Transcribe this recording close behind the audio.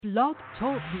Blog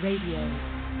Talk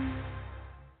Radio.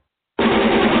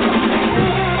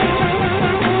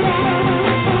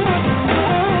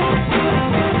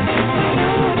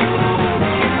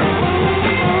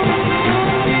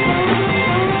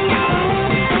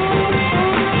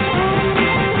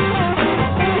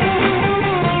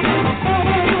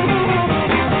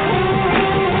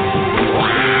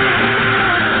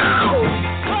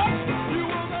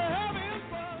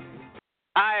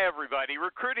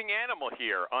 Recruiting Animal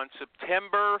here on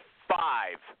September 5,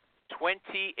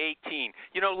 2018.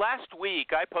 You know, last week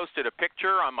I posted a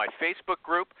picture on my Facebook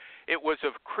group. It was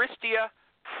of Chrystia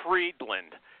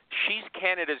Freeland. She's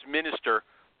Canada's Minister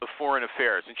of Foreign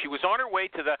Affairs, and she was on her way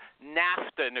to the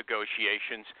NAFTA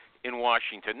negotiations in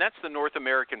Washington. That's the North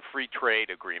American Free Trade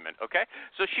Agreement, okay?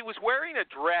 So she was wearing a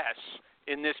dress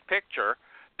in this picture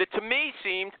that to me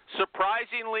seemed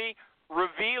surprisingly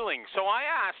revealing. So I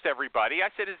asked everybody, I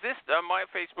said, is this, on my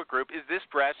Facebook group, is this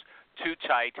dress too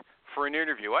tight for an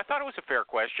interview? I thought it was a fair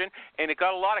question, and it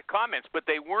got a lot of comments, but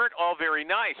they weren't all very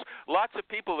nice. Lots of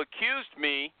people accused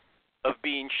me of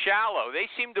being shallow. They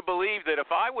seemed to believe that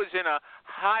if I was in a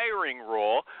hiring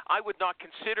role, I would not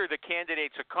consider the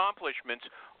candidate's accomplishments,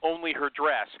 only her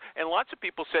dress. And lots of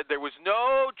people said there was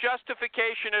no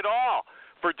justification at all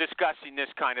for discussing this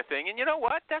kind of thing. And you know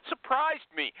what? That surprised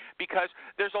me, because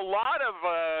there's a lot of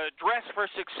dress for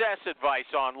success advice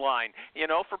online, you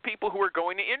know, for people who are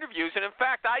going to interviews. And in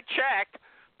fact, I checked,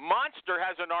 Monster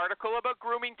has an article about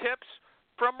grooming tips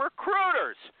from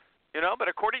recruiters. You know,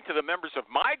 but according to the members of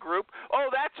my group,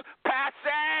 oh, that's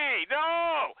passé.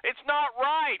 No, it's not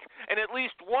right. And at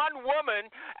least one woman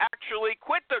actually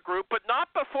quit the group, but not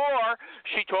before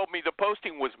she told me the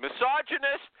posting was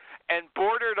misogynist and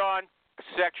bordered on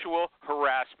sexual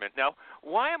harassment. Now,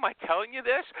 why am I telling you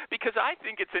this? Because I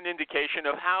think it's an indication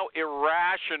of how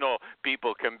irrational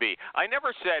people can be. I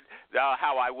never said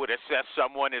how I would assess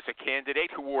someone as a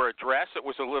candidate who wore a dress that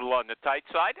was a little on the tight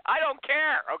side. I don't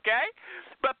care, okay?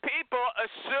 But people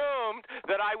assumed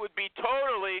that I would be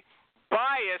totally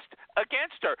biased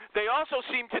against her. They also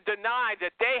seem to deny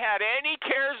that they had any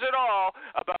cares at all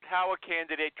about how a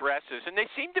candidate dresses. And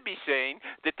they seem to be saying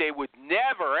that they would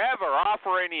never, ever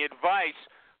offer any advice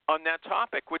on that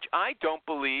topic, which I don't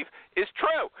believe is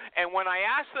true. And when I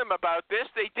asked them about this,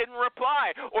 they didn't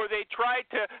reply, or they tried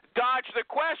to dodge the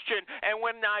question. And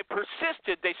when I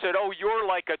persisted, they said, oh, you're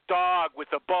like a dog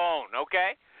with a bone,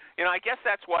 okay? You know, I guess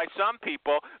that's why some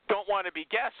people don't want to be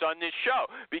guests on this show,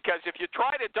 because if you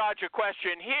try to dodge a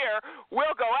question here,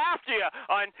 we'll go after you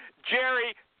on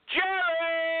Jerry.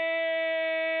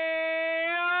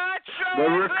 The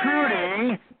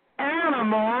Recruiting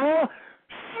Animal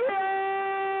Show!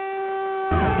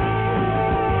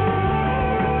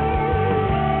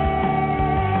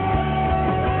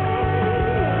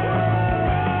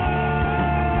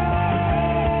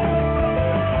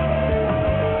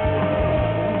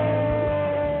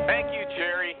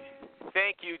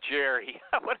 Thank you, Jerry.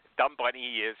 What a dumb bunny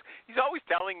he is. He's always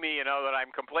telling me, you know, that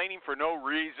I'm complaining for no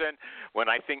reason when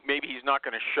I think maybe he's not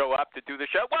going to show up to do the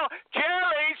show. Well,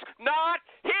 Jerry's not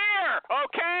here,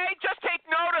 okay? Just take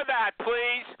note of that,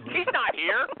 please. He's not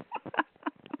here.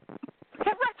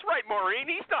 Yeah, that's right,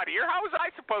 Maureen. He's not here. How was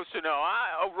I supposed to know?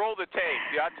 I'll roll the tape.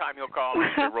 The odd time he'll call me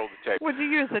and roll the tape. Would you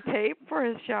use the tape for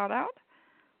his shout-out?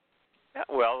 Yeah,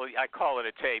 well, I call it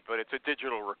a tape, but it's a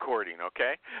digital recording,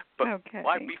 okay? But okay.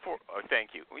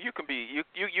 Thank you. You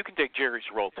can take Jerry's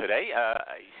role today.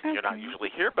 You're not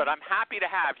usually here, but I'm happy to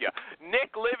have you.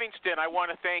 Nick Livingston, I want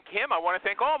to thank him. I want to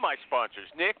thank all my sponsors.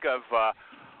 Nick of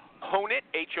Honeit,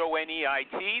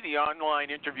 Honeit, the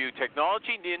online interview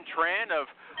technology. Nin Tran of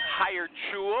Hired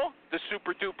Tool, the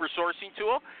super-duper sourcing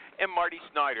tool. And Marty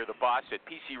Snyder, the boss at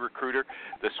PC Recruiter,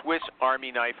 the Swiss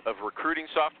Army knife of recruiting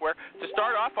software. To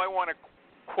start off, I want to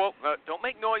quote, don't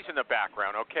make noise in the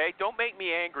background, okay? Don't make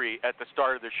me angry at the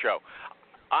start of the show.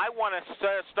 I want to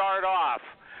start off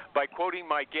by quoting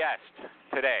my guest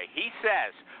today. He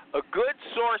says, a good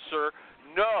sourcer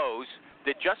knows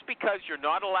that just because you're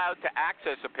not allowed to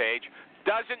access a page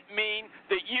doesn't mean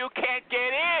that you can't get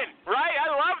in, right?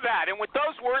 I love that. And with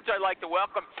those words, I'd like to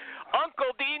welcome Uncle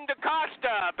Dean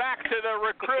Costa back to the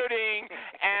Recruiting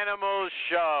Animals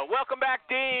Show. Welcome back,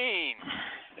 Dean.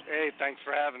 Hey, thanks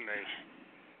for having me.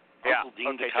 Yeah. Uncle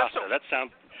Dean okay, Costa. That sounds.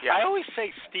 Yeah. I always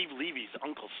say Steve Levy's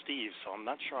Uncle Steve, so I'm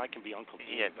not sure I can be Uncle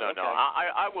Dean. Yeah, no. Okay.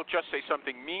 I will just say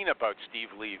something mean about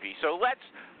Steve Levy. So let's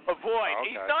avoid.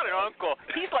 Okay. He's not an uncle.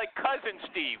 He's like cousin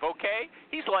Steve, okay?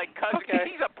 He's like cousin. Okay.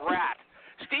 He's a brat.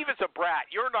 Steve is a brat.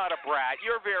 You're not a brat.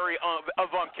 You're very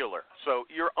avuncular. So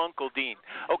you're Uncle Dean.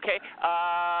 Okay?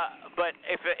 But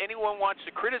if anyone wants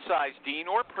to criticize Dean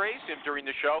or praise him during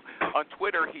the show, on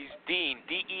Twitter, he's Dean,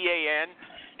 DeanDacosta.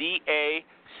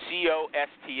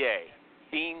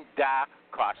 Dean da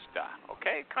Costa.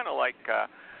 Okay? Kind of like...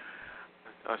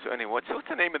 so anyway, what's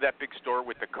the name of that big store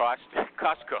with the Costco?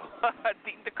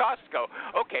 Dean da Costco.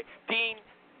 Okay, Dean.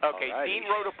 Okay, Alrighty. Dean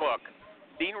wrote a book.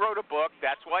 Dean wrote a book.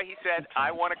 That's why he said,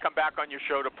 I want to come back on your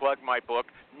show to plug my book.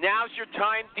 Now's your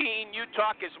time, Dean. You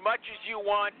talk as much as you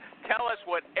want. Tell us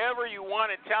whatever you want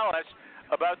to tell us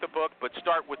about the book, but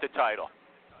start with the title.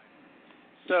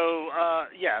 So,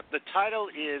 the title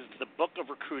is The Book of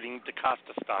Recruiting,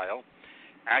 DaCosta Style.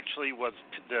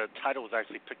 The title was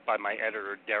actually picked by my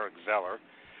editor, Derek Zeller.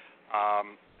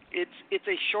 It's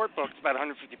a short book. It's about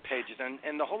 150 pages,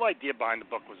 and the whole idea behind the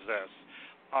book was this.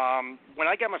 When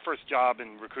I got my first job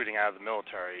in recruiting out of the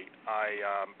military,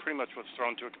 I pretty much was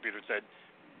thrown to a computer and said,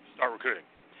 start recruiting.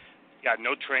 Got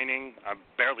no training. I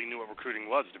barely knew what recruiting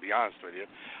was, to be honest with you.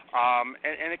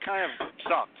 And it kind of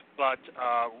sucked. But,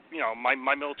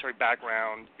 my military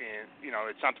background,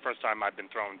 it's not the first time I've been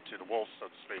thrown to the wolves,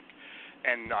 so to speak.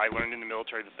 And I learned in the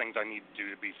military the things I need to do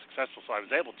to be successful, so I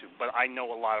was able to. But I know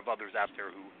a lot of others out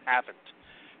there who have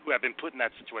been put in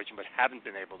that situation but haven't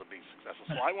been able to be successful.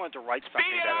 So I wanted to write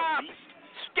something that at least...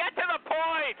 Get to the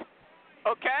point!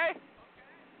 Okay?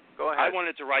 Go ahead. I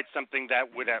wanted to write something that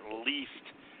would at least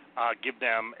give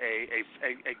them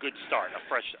a good start, a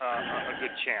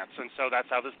good chance. And so that's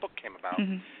how this book came about.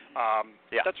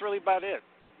 That's really about it.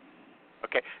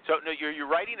 Okay, so no, you're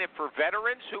writing it for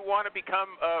veterans who want to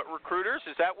become recruiters?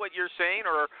 Is that what you're saying,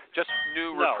 or just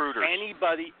new recruiters? No,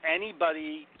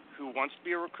 anybody who wants to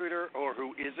be a recruiter or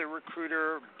who is a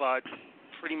recruiter, but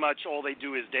pretty much all they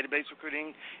do is database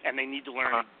recruiting, and they need to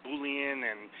learn Boolean,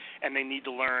 and they need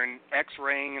to learn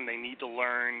X-raying, and they need to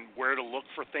learn where to look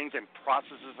for things and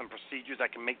processes and procedures that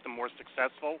can make them more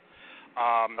successful.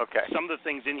 Some of the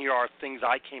things in here are things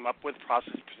I came up with,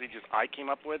 processes, procedures I came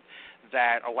up with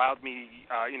that allowed me,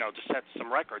 to set some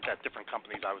records at different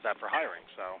companies I was at for hiring.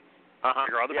 So,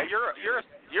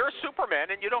 you're a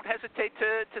Superman, and you don't hesitate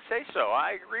to say so.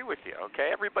 I agree with you.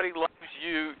 Okay, everybody loves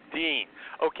you, Dean.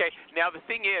 Okay, now the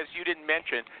thing is, you didn't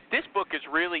mention this book is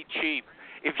really cheap.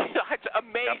 It's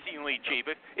amazingly cheap.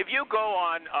 If you go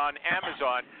on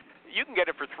Amazon, you can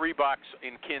get it for $3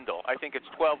 in Kindle. I think it's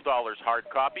 $12 hard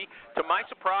copy. To my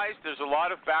surprise, there's a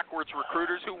lot of backwards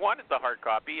recruiters who wanted the hard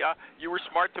copy. You were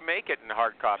smart to make it in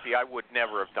hard copy. I would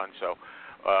never have done so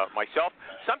myself.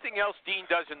 Something else Dean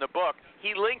does in the book,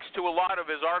 he links to a lot of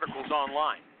his articles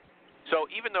online. So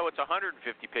even though it's 150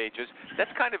 pages,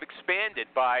 that's kind of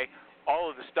expanded by all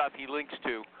of the stuff he links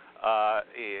to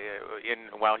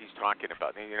while he's talking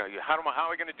about it. How am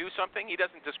I going to do something? He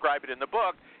doesn't describe it in the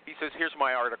book. He says, here's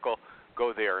my article.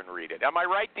 Go there and read it. Am I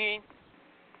right, Dean?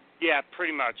 Yeah,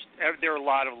 pretty much. There are a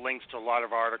lot of links to a lot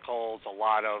of articles, a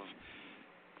lot of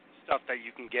stuff that you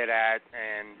can get at,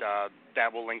 and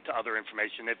that will link to other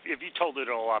information. If you told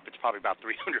it all up, it's probably about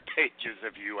 300 pages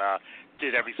if you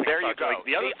did everything. There you go.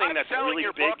 The other thing that's really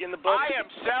big in the book... I am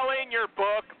selling your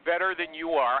book better than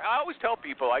you are. I always tell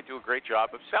people I do a great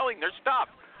job of selling their stuff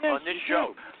on this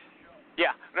show.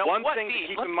 Yeah. Now, one thing to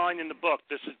keep in mind in the book,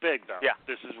 this is big, though. Yeah.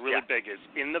 This is really big, is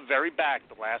in the very back,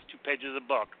 the last 2 pages of the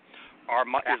book,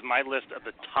 is my list of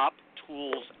the top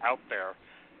tools out there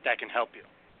that can help you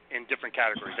in different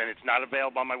categories. And it's not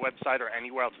available on my website or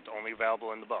anywhere else. It's only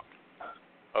available in the book.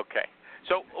 Okay.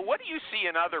 So what do you see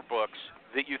in other books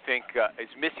that you think is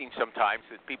missing sometimes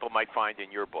that people might find in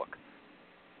your book?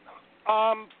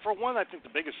 For one, I think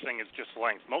the biggest thing is just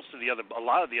length. A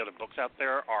lot of the other books out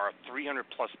there are 300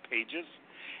 plus pages,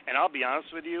 and I'll be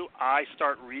honest with you, I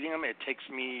start reading them. It takes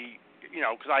me,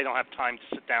 because I don't have time to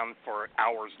sit down for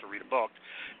hours to read a book.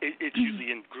 It's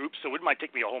usually in groups, so it might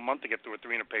take me a whole month to get through a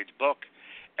 300-page book,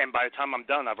 and by the time I'm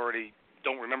done, I've already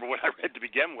don't remember what I read to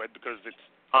begin with because it's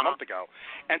a month ago.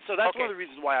 And so that's one of the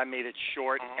reasons why I made it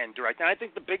short and direct. And I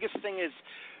think the biggest thing is,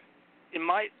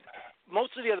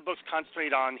 most of the other books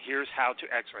concentrate on here's how to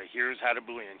X-ray, here's how to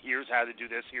Boolean, here's how to do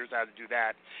this, here's how to do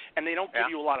that, and they don't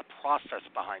give you a lot of process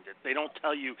behind it. They don't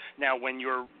tell you now when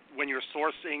you're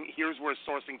sourcing, here's where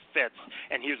sourcing fits,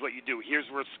 and here's what you do. Here's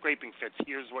where scraping fits.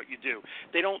 Here's what you do.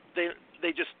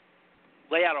 They just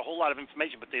lay out a whole lot of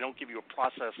information, but they don't give you a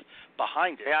process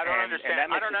behind it. Yeah, I don't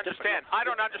understand. I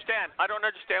don't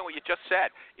understand what you just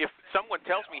said. If someone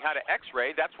tells me how to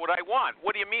X-ray, that's what I want.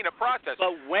 What do you mean a process?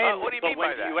 But when? What do you mean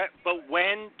by that? But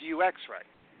when do you X-ray?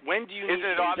 When do you need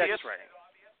to use X-raying?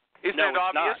 Isn't it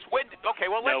obvious?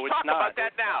 Okay, well, let's talk about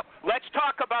that now. Let's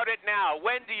talk about it now.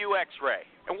 When do you X-ray?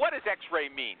 And what does X-ray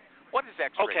mean? What is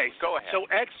X-ray? Okay, go ahead. So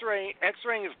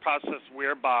X-raying is a process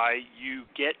whereby you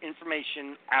get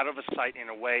information out of a site in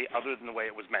a way other than the way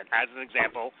it was meant. As an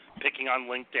example, picking on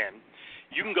LinkedIn,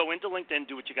 you can go into LinkedIn,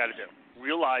 do what you got to do,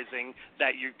 realizing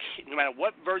that no matter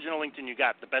what version of LinkedIn you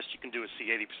got, the best you can do is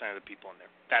see 80% of the people in there.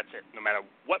 That's it. No matter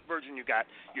what version you got,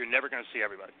 you're never going to see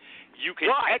everybody. You can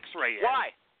X-ray it.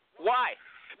 Why?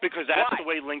 Because that's the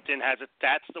way LinkedIn has it.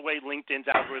 That's the way LinkedIn's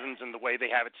algorithms and the way they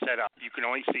have it set up. You can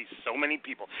only see so many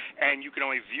people, and you can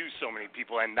only view so many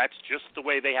people, and that's just the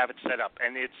way they have it set up.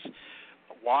 And it's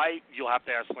why you'll have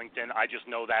to ask LinkedIn. I just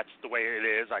know that's the way it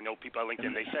is. I know people at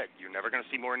LinkedIn, they said, you're never going to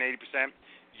see more than 80%.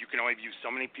 You can only view so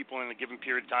many people in a given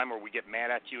period of time, or we get mad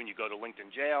at you and you go to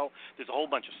LinkedIn jail. There's a whole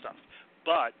bunch of stuff.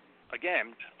 But,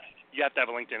 again, you have to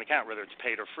have a LinkedIn account, whether it's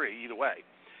paid or free, either way.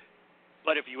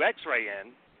 But if you X-ray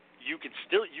in, you can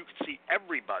see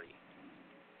everybody.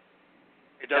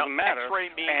 It doesn't matter. X-ray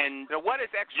means, and what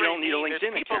does X-ray you don't need a mean?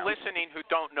 LinkedIn There's people account. listening who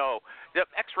don't know. The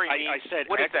X-ray means. I said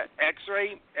what is that?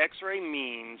 X-ray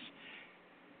means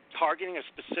targeting a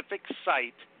specific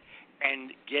site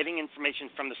and getting information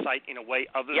from the site in a way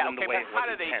other than the way it was intended. How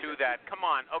do they do that? Come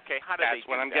on. Okay, how do they do that? That's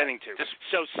what I'm getting to.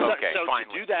 So to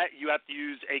do that, you have to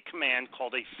use a command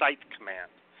called a site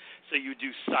command. So you do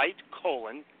site :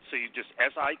 so you just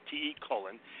SITE :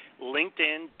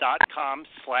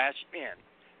 LinkedIn.com/in.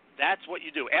 That's what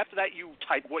you do. After that, you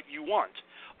type what you want.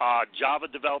 Java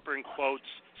developer in quotes,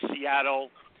 Seattle,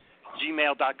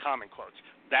 gmail.com in quotes.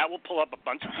 That will pull up a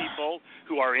bunch of people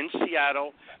who are in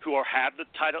Seattle, who have the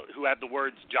title, who have the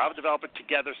words Java developer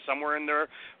together somewhere in their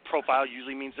profile,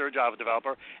 usually means they're a Java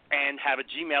developer, and have a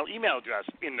Gmail email address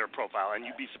in their profile. And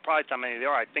you'd be surprised how many there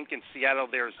are. I think in Seattle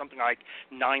there's something like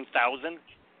 9,000,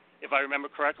 if I remember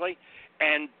correctly.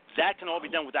 And that can all be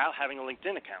done without having a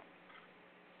LinkedIn account.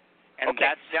 And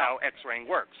that's how X-raying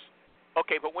works.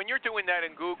 Okay, but when you're doing that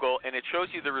in Google and it shows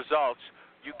you the results,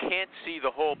 you can't see the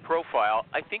whole profile.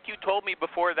 I think you told me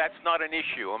before that's not an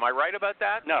issue. Am I right about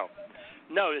that? No,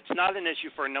 it's not an issue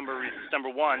for a number of reasons. Number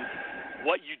one,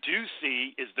 what you do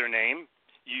see is their name.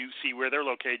 You see where they're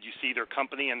located. You see their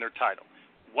company and their title.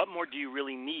 What more do you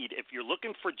really need? If you're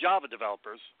looking for Java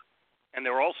developers, and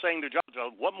they're all saying they're Java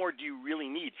developers, what more do you really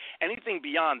need? Anything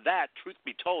beyond that, truth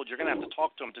be told, you're going to have to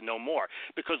talk to them to know more.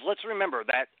 Because let's remember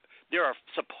that there are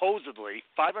supposedly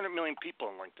 500 million people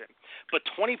in LinkedIn, but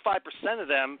 25% of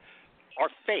them are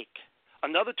fake.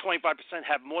 Another 25%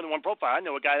 have more than one profile. I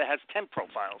know a guy that has 10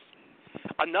 profiles.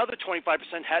 Another 25%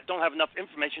 don't have enough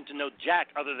information to know jack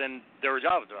other than they're a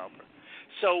Java developer.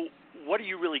 So what are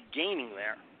you really gaining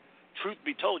there? Truth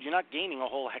be told, you're not gaining a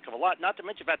whole heck of a lot, not to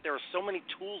mention that there are so many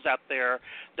tools out there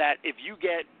that if you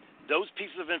get those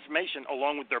pieces of information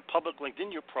along with their public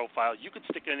LinkedIn profile, you could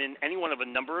stick it in any one of a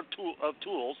number of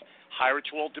tools,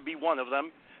 Hiritual to be one of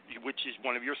them, which is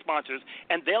one of your sponsors,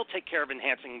 and they'll take care of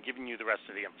enhancing and giving you the rest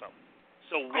of the info.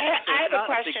 So I have a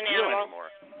question, Animal.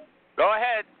 Go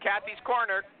ahead, Kathy's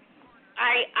corner.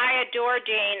 I adore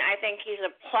Dean. I think he's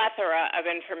a plethora of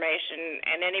information,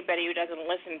 and anybody who doesn't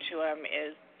listen to him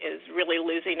is really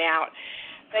losing out.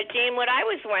 But, Dean, what I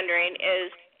was wondering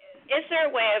is there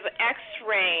a way of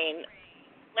X-raying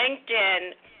LinkedIn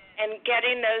and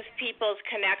getting those people's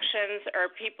connections or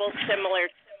people similar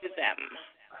to them?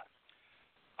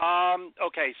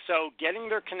 Okay, so getting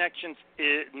their connections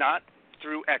is not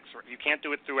through X-ray. You can't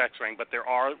do it through X-raying, but there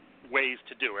are ways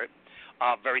to do it,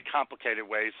 very complicated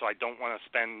ways, so I don't want to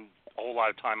spend a whole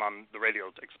lot of time on the radio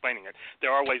explaining it.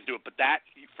 There are ways to do it, but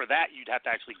for that you'd have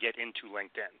to actually get into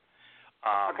LinkedIn.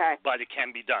 Okay. But it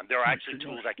can be done. There are actually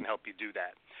tools that can help you do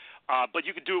that. But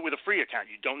you could do it with a free account.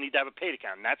 You don't need to have a paid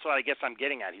account. And that's what I guess I'm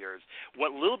getting at here is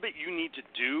what little bit you need to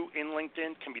do in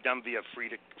LinkedIn can be done via free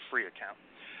account.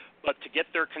 But to get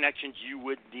their connections, you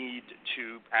would need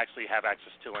to actually have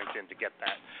access to LinkedIn to get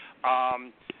that.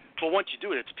 But once you do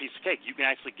it, it's a piece of cake. You can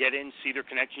actually get in, see their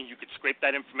connections. You could scrape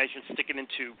that information, stick it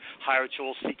into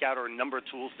Hiritual, Seek Out, or a number of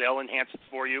tools. They'll enhance it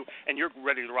for you, and you're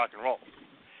ready to rock and roll.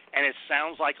 And it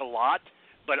sounds like a lot,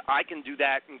 but I can do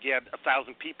that and get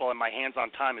 1,000 people, and my hands-on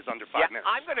time is under 5 minutes.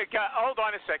 I'm going to hold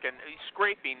on a second.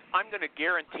 Scraping, I'm going to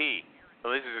guarantee,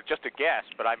 well, this is just a guess,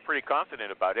 but I'm pretty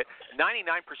confident about it,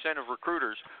 99% of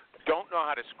recruiters don't know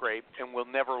how to scrape and will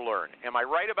never learn. Am I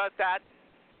right about that?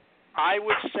 I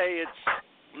would say it's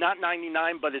not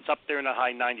 99, but it's up there in the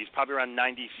high 90s, probably around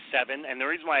 97. And the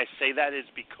reason why I say that is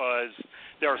because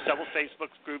there are several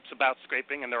Facebook groups about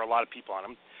scraping, and there are a lot of people on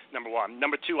them, number one.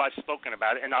 Number two, I've spoken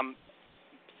about it, and I'm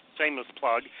shameless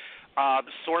plug. The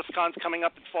SourceCon's coming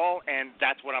up in fall, and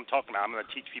that's what I'm talking about. I'm going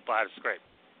to teach people how to scrape.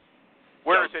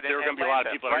 Where is it? There are going to be a lot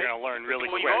of people that are going to learn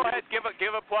really quick. Go ahead, give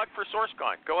a plug for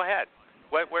SourceCon. Go ahead.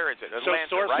 Where is it?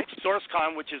 Atlanta, right?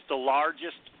 SourceCon, which is the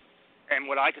largest and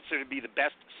what I consider to be the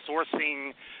best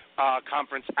sourcing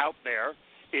conference out there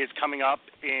is coming up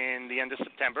in the end of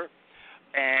September.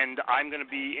 And I'm going to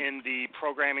be in the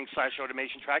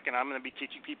programming/automation track, and I'm going to be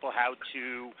teaching people how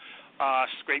to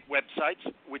scrape websites,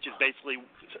 which is basically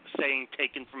saying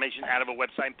take information out of a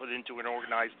website and put it into an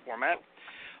organized format.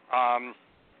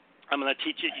 I'm going to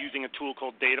teach it using a tool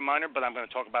called Data Miner, but I'm going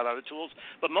to talk about other tools.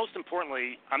 But most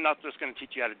importantly, I'm not just going to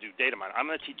teach you how to do Data Miner.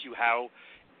 I'm going to teach you how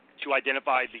to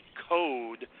identify the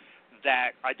code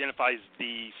that identifies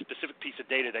the specific piece of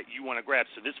data that you want to grab.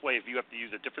 So this way, if you have to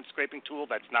use a different scraping tool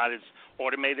that's not as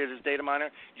automated as Data Miner,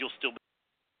 you'll still be.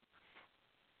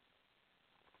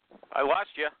 I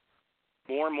lost you.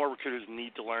 More and more recruiters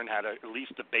need to learn how to at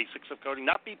least the basics of coding,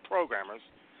 not be programmers,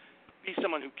 be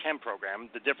someone who can program.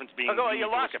 The difference being you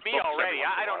lost me already.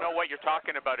 I don't know what you're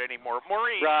talking about anymore.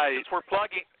 Maureen, since we're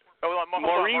plugging.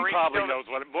 Maureen probably knows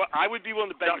what. I would be willing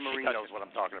to bet Maureen knows what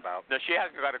I'm talking about. No, she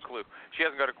hasn't got a clue.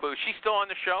 Is she still on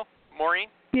the show,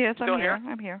 Maureen? Yes, still I'm here.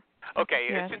 I'm here.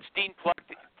 Okay. Yes. Since Dean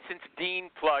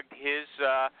plugged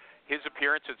his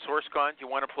appearance at SourceCon, do you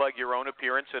want to plug your own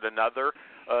appearance at another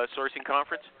sourcing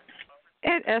conference?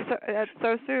 At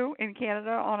SOSU in Canada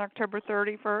on October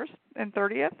 31st and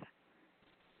 30th.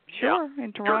 Sure,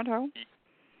 in Toronto.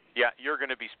 You're going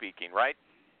to be speaking, right?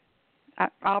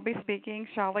 I'll be speaking.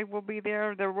 Shali will be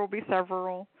there. There will be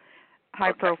several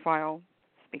high-profile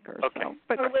speakers. Okay. So,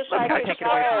 but I wish let's I not could take it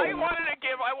go. away. I wanted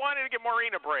to give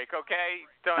Maureen a break. Okay.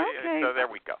 So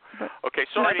there we go. But okay.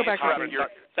 Sorry to interrupt you.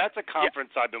 That's a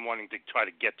conference I've been wanting to try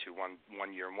to get to one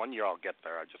year. And 1 year I'll get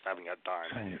there. I just haven't got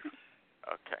time.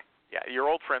 Okay. Yeah,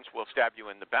 your old friends will stab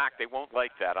you in the back. They won't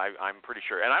like that. I'm pretty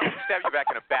sure. And I won't stab you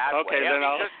back in a bad okay, way. Then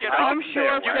I'm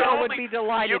sure Phil would be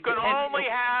delighted. You can only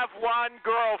have one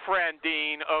girlfriend,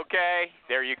 Dean. Okay.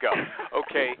 There you go.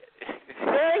 Okay.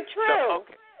 Very true. So,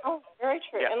 okay. Oh, very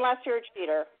true. Yeah. Unless you're a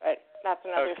cheater, but that's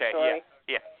another story.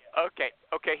 Yeah. Okay.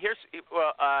 Here's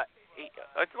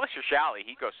unless you're Shally,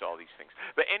 he goes to all these things.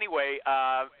 But anyway,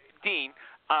 Dean.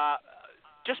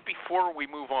 Just before we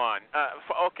move on,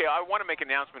 I want to make an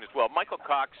announcement as well. Michael G.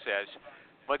 Cox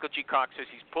says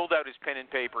he's pulled out his pen and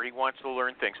paper. He wants to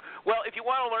learn things. Well, if you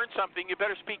want to learn something, you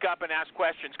better speak up and ask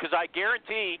questions, because I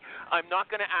guarantee I'm not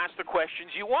going to ask the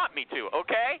questions you want me to,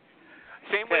 okay?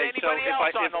 Same with anybody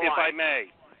else on the line. If I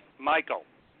may, Michael,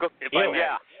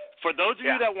 for those of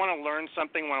you that want to learn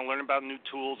something, want to learn about new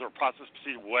tools or process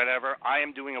procedure, whatever, I am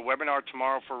doing a webinar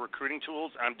tomorrow for recruiting tools.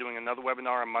 I'm doing another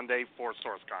webinar on Monday for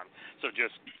SourceCon. So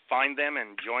just find them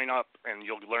and join up, and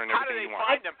you'll learn everything you want.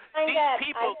 How do they find them?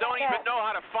 These people don't even know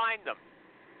how to find them.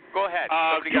 Go ahead.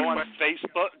 Go on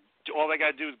Facebook. All they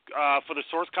got to do for the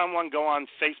SourceCon one, go on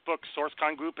Facebook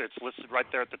SourceCon group. It's listed right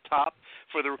there at the top.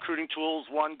 For the recruiting tools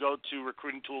one, go to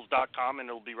recruitingtools.com, and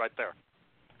it'll be right there.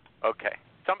 Okay.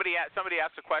 Somebody asked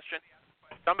a question.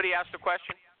 Somebody asked a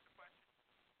question.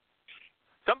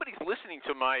 Somebody's listening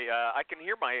to my. I can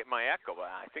hear my echo.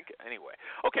 I think anyway.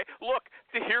 Okay, look,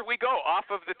 here we go. Off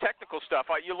of the technical stuff.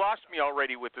 You lost me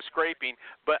already with the scraping,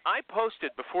 but I posted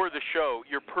before the show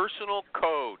your personal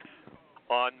code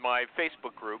on my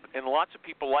Facebook group, and lots of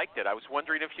people liked it. I was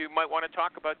wondering if you might want to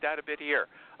talk about that a bit here,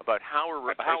 about how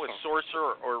a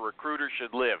sourcer or a recruiter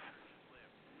should live.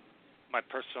 My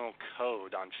personal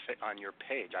code on your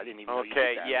page. I didn't even know you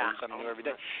did that. Yeah. I learn something new every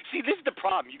day. See, this is the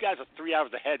problem. You guys are 3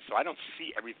 hours ahead, so I don't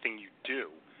see everything you do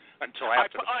until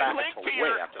after the fact. I link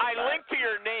to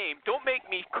your name. Don't make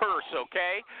me curse,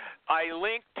 okay? I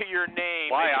link to your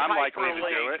name. Why? I'm likely to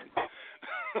do it.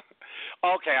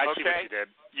 Okay, I see what you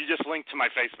did. You just linked to my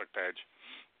Facebook page.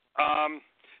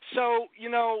 So,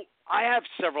 I have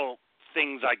several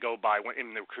things I go by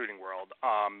in the recruiting world.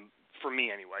 For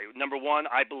me anyway. Number one,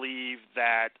 I believe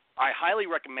that I highly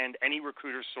recommend any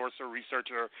recruiter, sourcer,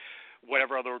 researcher,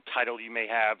 whatever other title you may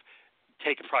have,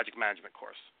 take a project management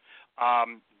course.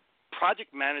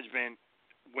 Project management,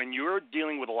 when you're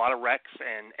dealing with a lot of recs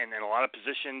and a lot of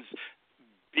positions,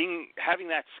 having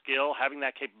that skill, having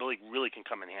that capability really can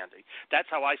come in handy. That's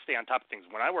how I stay on top of things.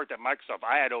 When I worked at Microsoft,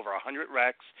 I had over 100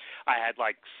 recs. I had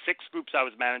like 6 groups I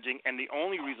was managing, and the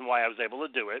only reason why I was able to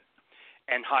do it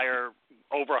and hire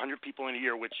over 100 people in a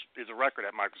year, which is a record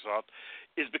at Microsoft,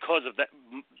 is because of that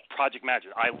project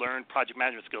management. I learned project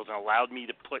management skills and allowed me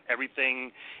to put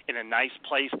everything in a nice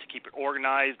place to keep it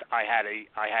organized. I had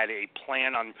a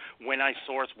plan on when I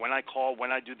source, when I call,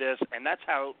 when I do this, and that's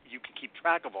how you can keep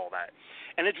track of all that.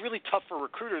 And it's really tough for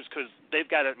recruiters because they've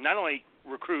got to not only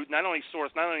recruit, not only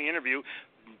source, not only interview,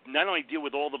 not only deal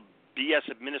with all the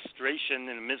BS administration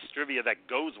and administrivia that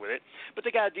goes with it, but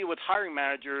they got to deal with hiring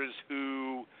managers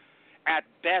who, at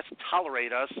best,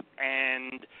 tolerate us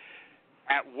and,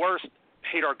 at worst,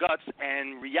 hate our guts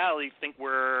and in reality think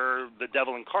we're the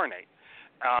devil incarnate.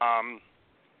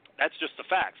 That's just the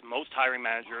facts. Most hiring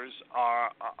managers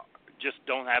are just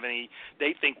don't have any.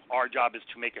 They think our job is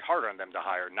to make it harder on them to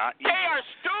hire, not easier. They are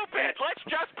stupid. Let's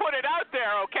just put it out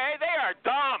there, okay? They are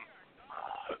dumb.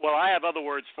 Well, I have other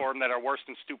words for them that are worse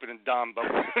than stupid and dumb, but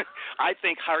I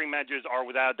think hiring managers are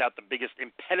without a doubt the biggest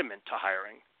impediment to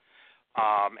hiring.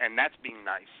 And that's being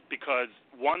nice because,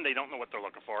 one, they don't know what they're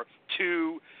looking for.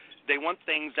 Two, they want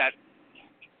things that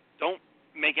don't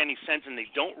make any sense and they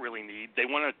don't really need. They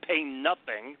want to pay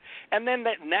nothing. And then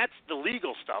that's the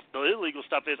legal stuff. The illegal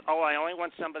stuff is, I only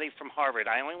want somebody from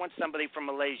Harvard. I only want somebody from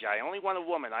Malaysia. I only want a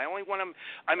woman. I only want them.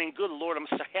 I mean, good Lord,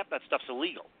 half that stuff's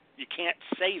illegal. You can't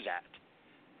say that.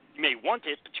 You may want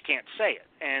it, but you can't say it.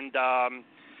 And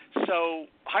so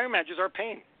hiring managers are a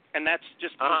pain. And that's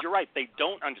just because you're right. They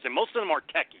don't understand. Most of them are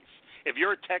techies. If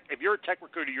you're a tech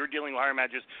recruiter, you're dealing with hiring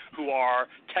managers who are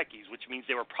techies, which means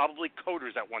they were probably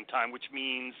coders at one time, which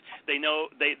means they know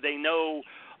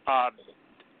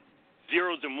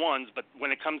zeros and ones, but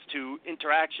when it comes to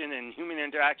interaction and human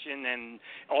interaction and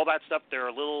all that stuff, they're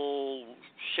a little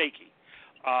shaky.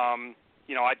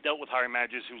 I dealt with hiring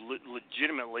managers who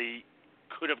legitimately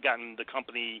could have gotten the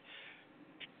company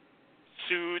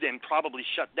sued and probably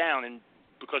shut down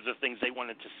because of things they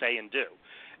wanted to say and do.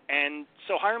 And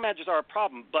so hiring managers are a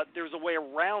problem, but there's a way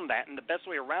around that, and the best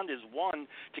way around it is, one,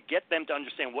 to get them to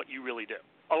understand what you really do.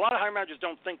 A lot of hiring managers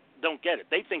don't get it.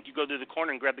 They think you go to the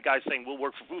corner and grab the guy saying, we'll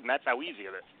work for food, and that's how easy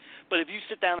it is. But if you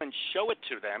sit down and show it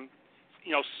to them,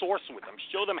 source with them,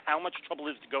 show them how much trouble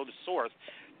it is to go to source,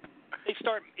 they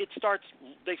start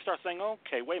saying,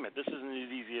 okay, wait a minute, this isn't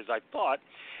as easy as I thought.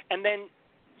 And then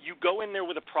you go in there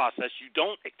with a process. You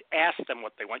don't ask them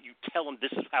what they want. You tell them, this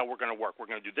is how we're going to work. We're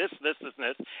going to do this, this, this, and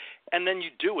this. And then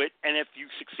you do it, and if you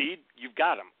succeed, you've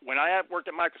got them. When I worked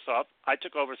at Microsoft, I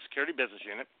took over a security business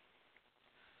unit.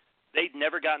 They'd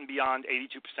never gotten beyond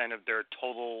 82% of their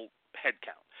total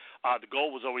headcount. The goal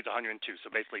was always 102,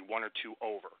 so basically one or two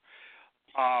over.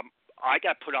 I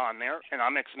got put on there, and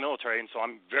I'm ex-military, and so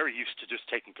I'm very used to just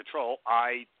taking control.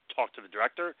 I talked to the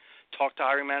director, talked to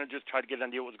hiring managers, tried to get an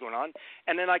idea what was going on,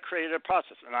 and then I created a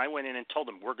process, and I went in and told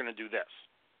them, we're going to do this.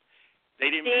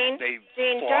 They didn't.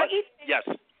 Dean, fought. Yes.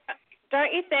 Don't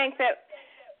you think that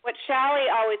what Shally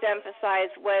always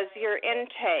emphasized was your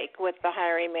intake with the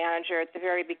hiring manager at the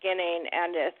very beginning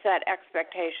and to set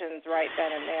expectations right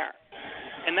then and there?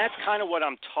 And that's kind of what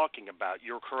I'm talking about.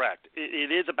 You're correct. It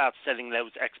is about setting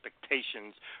those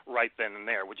expectations right then and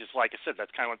there, which is, like I said, that's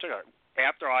kind of what I'm talking about.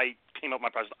 After I came up with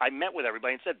my process, I met with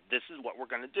everybody and said, this is what we're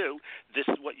going to do. This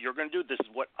is what you're going to do. This is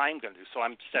what I'm going to do. So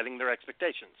I'm setting their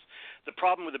expectations. The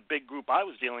problem with the big group I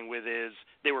was dealing with is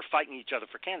they were fighting each other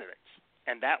for candidates.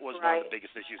 And that was one of the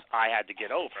biggest issues I had to get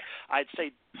over. I'd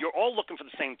say you're all looking for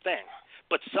the same thing,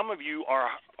 but some of you are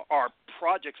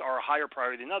projects are a higher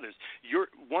priority than others.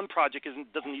 Your one project doesn't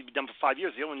need to be done for 5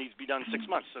 years. The other one needs to be done in 6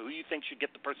 months. So who do you think should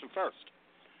get the person first?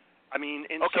 I mean,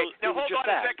 and okay. so now hold on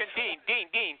that. a second, Dean.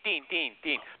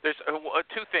 There's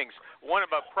two things. One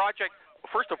about project.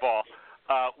 First of all,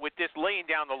 with this laying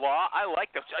down the law, I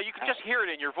like this. You can just hear it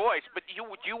in your voice. But do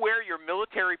you wear your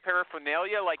military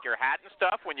paraphernalia, like your hat and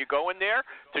stuff, when you go in there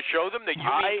to show them that you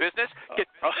mean business?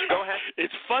 Go ahead.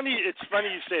 It's funny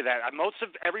you say that. Most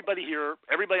of everybody here,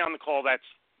 everybody on the call that's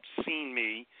seen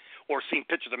me or seen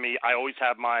pictures of me, I always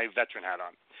have my veteran hat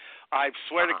on. I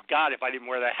swear to God, if I didn't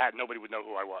wear that hat, nobody would know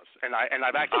who I was. And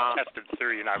I've actually tested the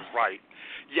theory, and I was right.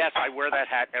 Yes, I wear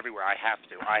that hat everywhere. I have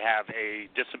to. I have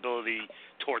a disability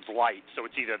towards light, so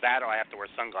it's either that or I have to wear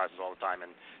sunglasses all the time.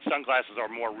 And sunglasses are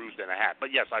more rude than a hat.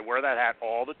 But yes, I wear that hat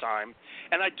all the time,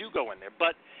 and I do go in there.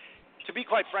 But to be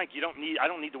quite frank, I don't need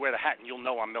to wear the hat, and you'll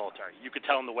know I'm military. You could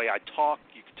tell them the way I talk.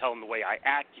 You could tell them the way I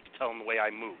act. You could tell them the way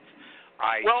I move.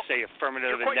 I say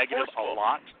affirmative and negative forceful. a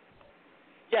lot.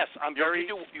 Yes, I'm very.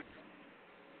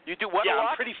 You do what a lot? Yeah,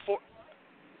 I'm pretty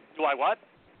Do I what?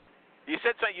 You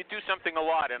said something. You do something a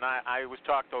lot, and I was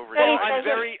talked over. Well, I'm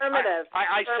very. Affirmative.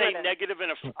 I say negative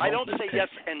and I don't say yes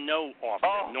and no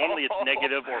often. Normally it's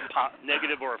negative or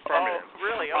affirmative. Oh,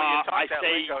 really? Oh, you talk that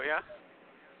lingo, yeah?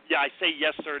 Yeah, I say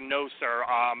yes sir, no sir.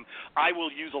 I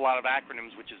will use a lot of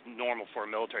acronyms, which is normal for a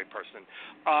military person.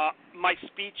 My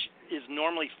speech is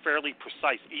normally fairly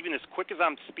precise. Even as quick as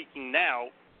I'm speaking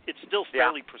now, it's still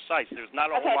fairly precise. There's not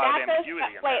a whole lot of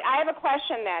ambiguity in wait, that. I have a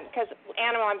question then, because,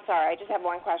 Animal, I'm sorry, I just have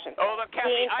one question. Oh, look,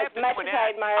 Kathy, I have to do an ad.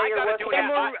 I admire your work. Wait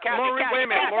a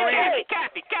minute, Maureen.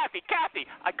 Kathy,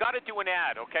 I got to do an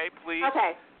ad, okay, please?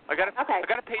 Okay. I got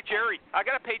to pay Jerry. I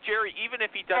got to pay Jerry even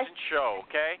if he doesn't show,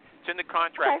 okay? It's in the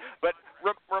contract. Okay. But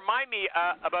remind me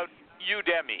about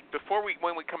Udemy.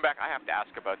 When we come back, I have to ask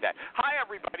about that. Hi,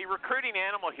 everybody. Recruiting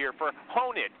Animal here for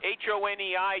Honeit,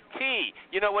 Honeit.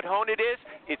 You know what Honeit is?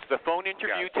 It's the phone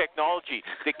interview technology.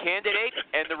 The candidate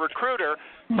and the recruiter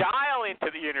dial into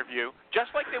the interview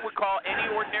just like they would call any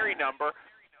ordinary number.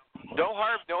 No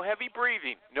heavy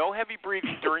breathing. No heavy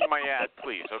breathing during my ad,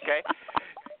 please, okay?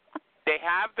 They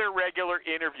have their regular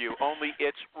interview, only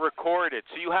it's recorded.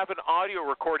 So you have an audio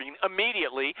recording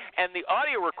immediately, and the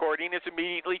audio recording is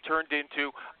immediately turned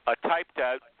into a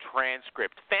typed-out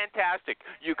transcript. Fantastic.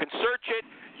 You can search it.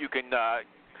 You can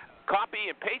copy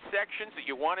and paste sections that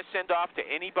you want to send off to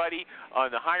anybody on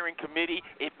the hiring committee.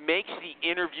 It makes the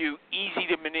interview easy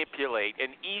to manipulate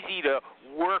and easy to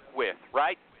work with,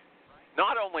 right?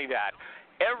 Not only that,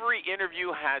 every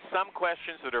interview has some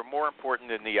questions that are more important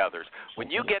than the others.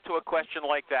 When you get to a question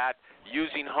like that,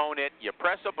 using Honeit, you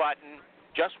press a button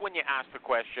just when you ask the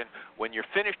question. When you're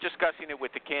finished discussing it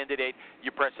with the candidate,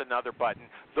 you press another button.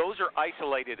 Those are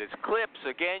isolated as clips.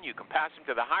 Again, you can pass them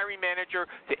to the hiring manager,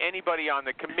 to anybody on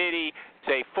the committee.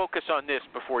 Say, focus on this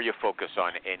before you focus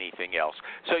on anything else.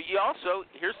 So you also,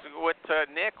 here's what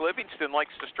Nick Livingston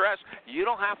likes to stress, you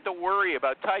don't have to worry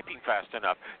about typing fast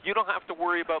enough. You don't have to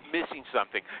worry about missing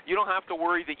something. You don't have to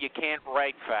worry that you can't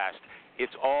write fast.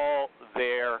 It's all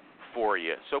there for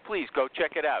you. So please go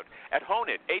check it out at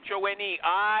Honeit,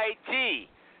 Honeit.com.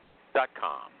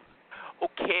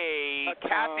 Okay,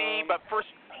 Kathy, but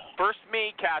first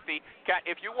me, Kathy.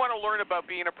 If you want to learn about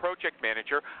being a project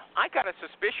manager, I got a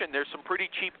suspicion there's some pretty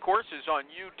cheap courses on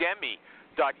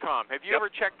Udemy.com. Have you ever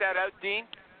checked that out, Dean?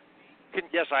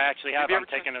 Yes, I actually have. I'm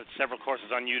taking several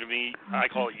courses on Udemy.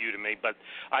 I call it Udemy, but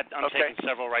I'm taking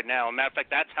several right now. As a matter of fact,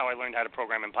 that's how I learned how to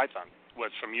program in Python,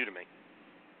 was from Udemy.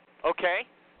 Okay.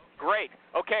 Great.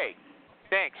 Okay.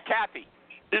 Thanks. Kathy.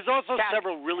 There's also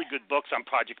several really good books on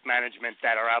project management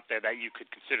that are out there that you could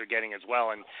consider getting as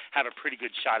well and have a pretty good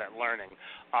shot at learning.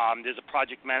 There's a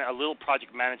little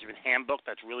project management handbook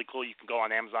that's really cool. You can go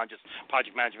on Amazon, just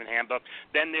project management handbook.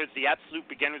 Then there's the Absolute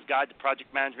Beginner's Guide to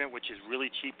Project Management, which is really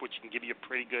cheap, which can give you a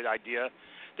pretty good idea.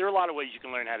 There are a lot of ways you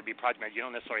can learn how to be a project manager. You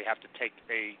don't necessarily have to take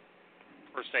a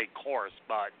per se course,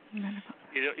 but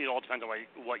it all depends on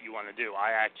what you want to do.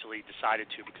 I actually decided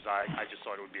to because I just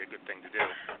thought it would be a good thing to do.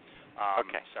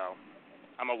 So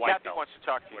I'm a white belt. Kathy wants to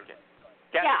talk to you again.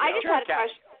 Yeah, I just had a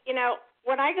question. You know,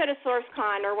 when I go to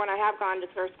SourceCon or when I have gone to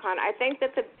SourceCon, I think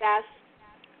that the best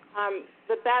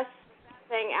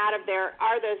thing out of there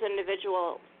are those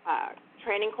individual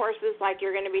training courses, like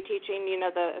you're going to be teaching, you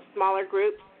know, the smaller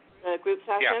groups, the group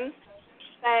sessions.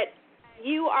 But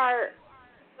you are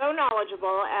so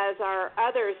knowledgeable, as are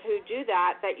others who do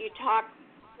that you talk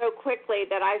so quickly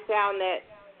that I found that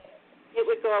it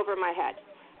would go over my head.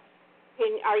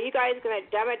 Are you guys going to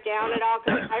dumb it down at all?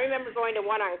 Because I remember going to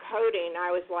one on coding. I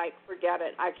was like, forget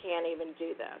it. I can't even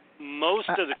do this. Most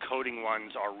of the coding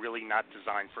ones are really not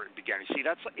designed for beginners. See,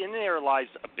 that's in there lies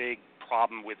a big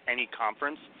problem with any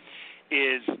conference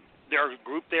is there's a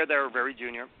group there that are very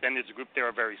junior, then there's a group there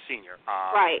that are very senior.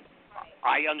 Right.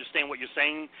 I understand what you're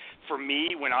saying. For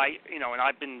me, when I've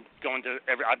been to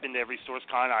every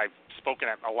SourceCon, I've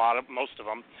spoken at most of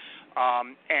them.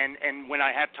 And when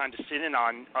I have time to sit in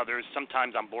on others,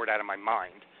 sometimes I'm bored out of my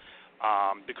mind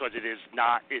because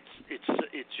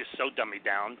it's just so dummied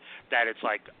down that it's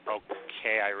like,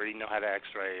 okay, I already know how to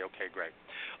X-ray. Okay, great.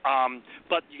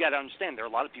 But you got to understand, there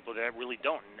are a lot of people that really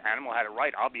don't. And Animal had it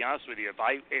right. I'll be honest with you. If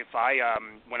I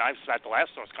when I was at the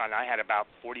last SourceCon, I had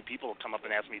about 40 people come up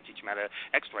and ask me to teach them how to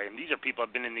X-ray, and these are people who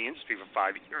have been in the industry for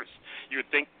 5 years. You would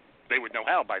think they would know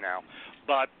how by now,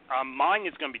 but mine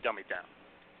is going to be dummied down.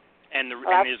 And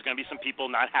there's going to be some people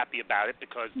not happy about it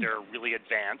because they're really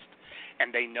advanced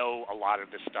and they know a lot of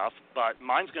this stuff. But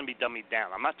mine's going to be dummied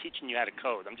down. I'm not teaching you how to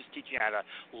code. I'm just teaching you how to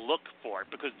look for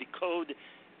it, because the code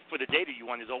for the data you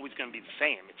want is always going to be the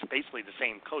same. It's basically the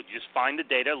same code. You just find the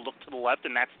data, look to the left,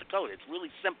 and that's the code. It's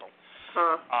really simple.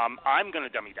 I'm going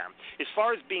to dummy down. As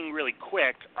far as being really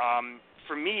quick,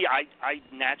 for me, I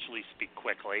naturally speak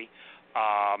quickly.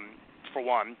 For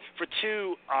one. For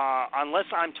two,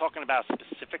 unless I'm talking about a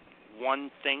specific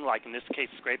one thing, like in this case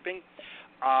scraping,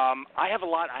 I have a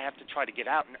lot I have to try to get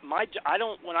out.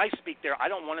 When I speak there, I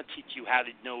don't want to teach you how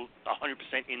to know 100%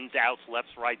 ins, outs,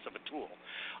 lefts, rights of a tool.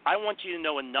 I want you to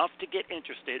know enough to get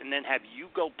interested and then have you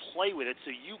go play with it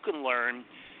so you can learn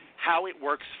how it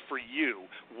works for you,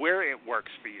 where it works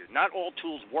for you. Not all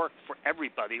tools work for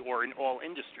everybody or in all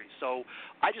industries. So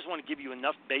I just want to give you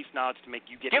enough base knowledge to make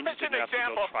you get interested enough to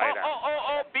go try it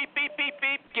out. Beep, beep, beep,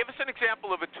 beep. Give us an example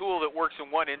of a tool that works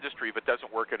in one industry but doesn't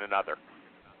work in another.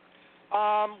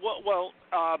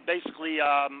 Basically,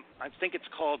 I think it's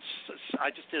called. I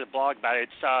just did a blog about it.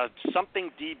 It's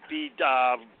something DB.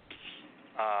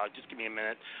 Just give me a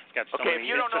minute. It's got so many. If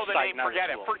you don't know the name, forget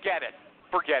it.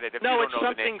 Forget it. If no, you it's don't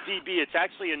know the name. something DB. It's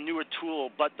actually a newer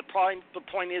tool, but the point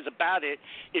is about it.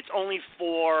 It's only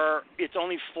for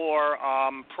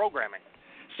programming.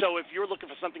 So if you're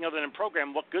looking for something other than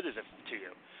program, what good is it to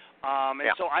you?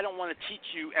 So I don't want to teach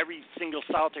you every single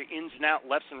solitaire ins and out,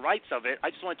 lefts and rights of it. I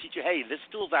just want to teach you, hey, this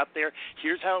tool's out there.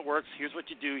 Here's how it works. Here's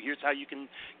what you do. Here's how you can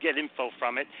get info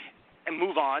from it, and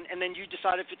move on. And then you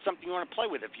decide if it's something you want to play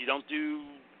with. If you don't do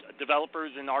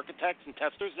developers and architects and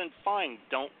testers, then fine.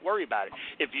 Don't worry about it.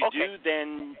 If you do,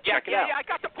 then check it out. Yeah, I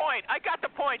got the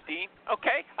point, Dean.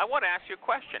 Okay, I want to ask you a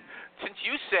question. Since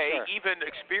you say even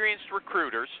experienced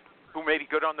recruiters who may be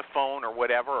good on the phone or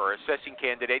whatever, or assessing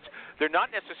candidates, they're not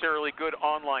necessarily good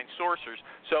online sourcers,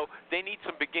 so they need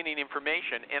some beginning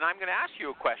information. And I'm going to ask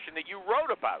you a question that you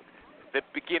wrote about that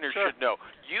beginners should know.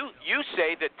 You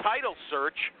say that title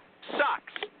search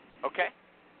sucks, okay?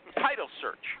 Title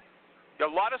search. A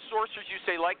lot of sources, you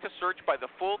say, like to search by the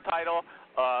full title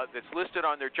that's listed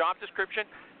on their job description.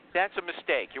 That's a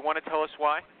mistake. You want to tell us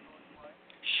why?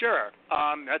 Sure.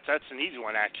 That's an easy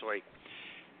one, actually.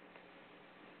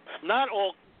 Not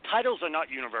all titles are not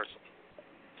universal.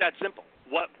 It's that simple.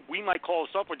 What we might call a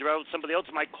software developer, somebody else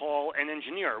might call an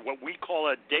engineer. What we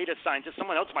call a data scientist,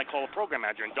 someone else might call a program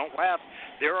manager. And don't laugh,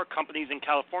 there are companies in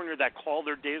California that call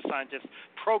their data scientists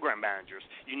program managers.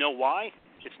 You know why?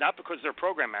 It's not because they're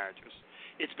program managers.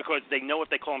 It's because they know if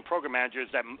they call them program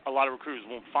managers that a lot of recruiters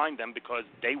won't find them because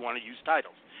they want to use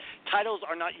titles. Titles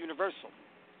are not universal.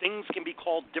 Things can be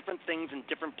called different things in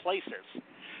different places.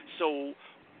 So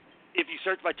if you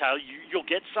search by title, you'll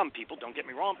get some people, don't get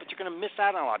me wrong, but you're going to miss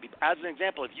out on a lot of people. As an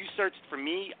example, if you searched for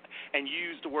me and you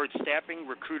used the word staffing,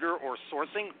 recruiter, or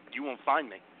sourcing, you won't find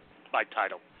me by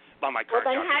title, by my current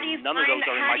job. None of those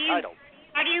are in my title.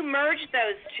 How do you merge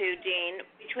those two, Dean,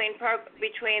 between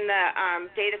the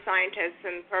data scientists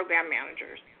and program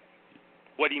managers?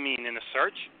 What do you mean, in a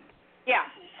search?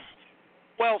 Yeah.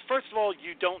 Well, first of all,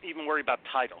 you don't even worry about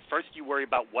title. First, you worry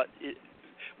about what it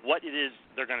is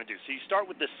they're going to do. So you start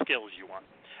with the skills you want.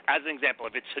 As an example,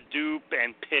 if it's Hadoop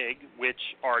and Pig, which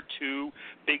are two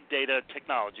big data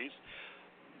technologies,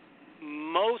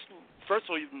 first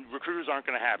of all, recruiters aren't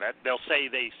going to have it. They'll say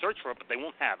they search for it, but they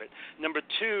won't have it. Number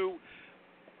two,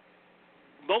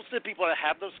 most of the people that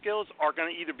have those skills are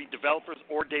going to either be developers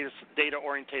or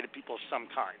data-orientated people of some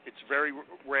kind. It's very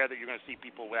rare that you're going to see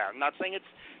people without. I'm not saying it's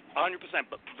 100%,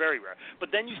 but very rare.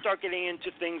 But then you start getting into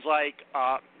things like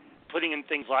putting in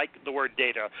things like the word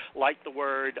data, like the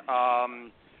word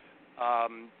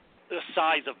the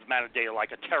size of the amount of data, like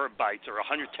a terabyte or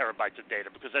 100 terabytes of data,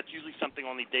 because that's usually something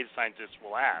only data scientists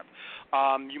will have.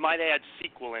 You might add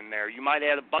SQL in there. You might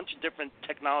add a bunch of different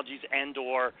technologies and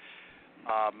or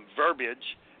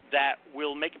verbiage that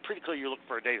will make it pretty clear you're looking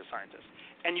for a data scientist.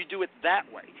 And you do it that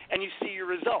way, and you see your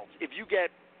results. If you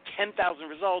get 10,000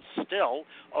 results still,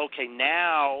 okay,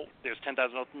 now there's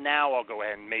 10,000 results. Now I'll go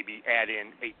ahead and maybe add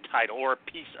in a title or a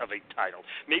piece of a title.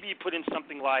 Maybe you put in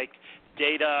something like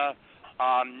data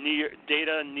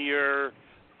near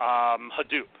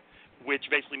Hadoop, which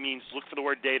basically means look for the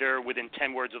word data within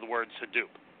 10 words of the words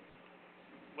Hadoop.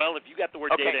 Well, if you got the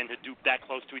word data and Hadoop that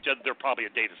close to each other, they're probably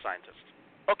a data scientist.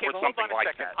 Okay, well, hold on a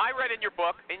second. That. I read in your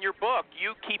book,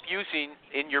 you keep using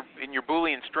in your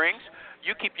Boolean strings,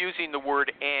 you keep using the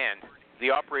word and, the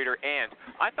operator and.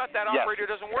 I thought that operator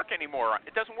doesn't work anymore.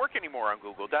 It doesn't work anymore on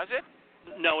Google, does it?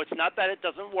 No, it's not that it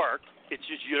doesn't work. It's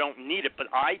just you don't need it, but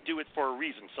I do it for a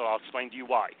reason, so I'll explain to you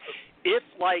why. If,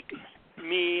 like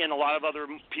me and a lot of other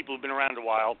people who've been around a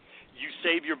while, you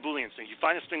save your Boolean string. You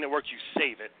find a string that works, you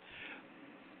save it.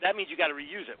 That means you got to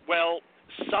reuse it. Well,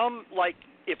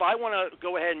 if I want to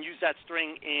go ahead and use that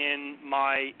string in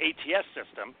my ATS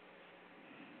system,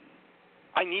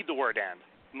 I need the word and.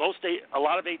 A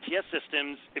lot of ATS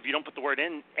systems, if you don't put the word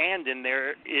and in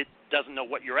there, it doesn't know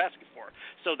what you're asking for.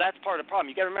 So that's part of the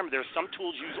problem. You got to remember, there's some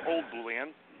tools use old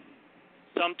Boolean,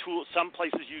 some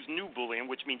places use new Boolean,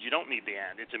 which means you don't need the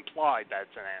and. It's implied that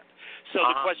it's an and. So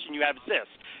the question you have is this: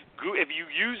 if you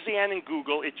use the and in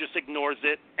Google, it just ignores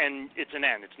it and it's an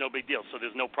and. It's no big deal, so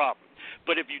there's no problem.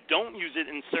 But if you don't use it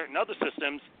in certain other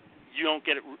systems, you don't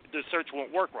get it. The search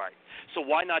won't work right. So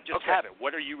why not just have it?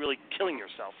 What are you really killing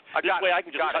yourself? This way, I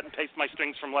can just cut and paste my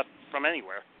strings from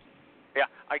anywhere. Yeah,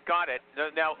 I got it.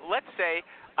 Now, let's say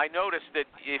I noticed that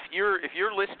if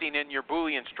you're listing in your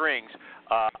Boolean strings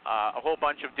a whole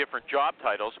bunch of different job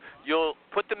titles, you'll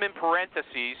put them in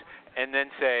parentheses and then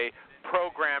say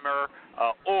programmer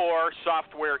or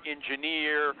software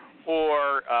engineer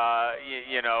or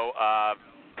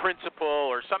principal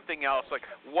or something else. Like,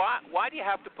 why do you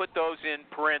have to put those in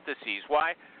parentheses?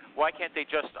 Why can't they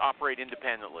just operate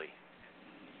independently?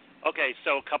 Okay,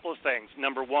 so a couple of things.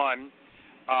 Number one,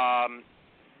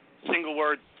 single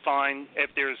word, fine.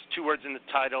 If there's two words in the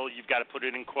title, you've got to put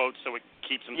it in quotes so it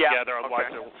keeps them together.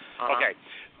 Otherwise, okay.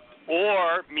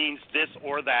 Or means this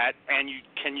or that, and you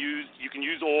can use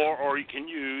or you can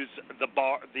use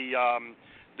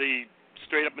the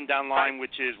straight up and down line,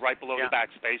 which is right below the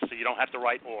backspace, so you don't have to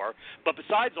write or. But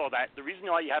besides all that, the reason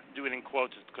why you have to do it in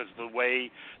quotes is because of the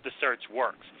way the search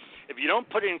works. If you don't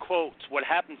put it in quotes, what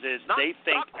happens is they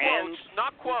think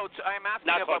not quotes. I'm asking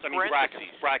not about quotes. I mean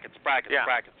parentheses. Brackets. Yeah.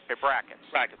 Brackets. Okay,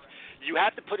 brackets. You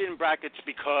have to put it in brackets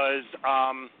because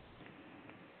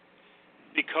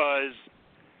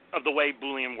of the way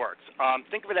Boolean works.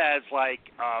 Think of it as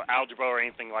like algebra or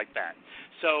anything like that.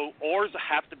 So ORs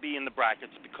have to be in the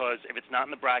brackets because if it's not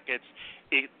in the brackets,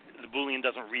 the Boolean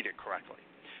doesn't read it correctly.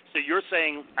 So you're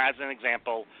saying, as an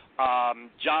example,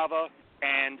 Java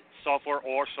and software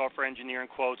engineer in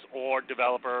quotes, or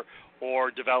developer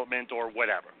or development or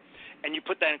whatever. And you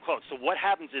put that in quotes. So what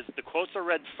happens is the quotes are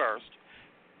read first,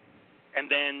 and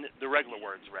then the regular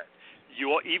words read.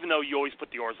 Even though you always put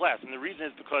the ORs last. And the reason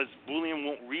is because Boolean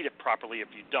won't read it properly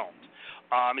if you don't.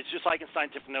 It's just like in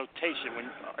scientific notation,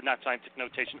 not scientific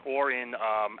notation, or in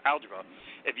algebra.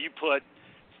 If you put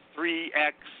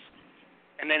 3x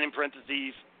and then in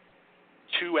parentheses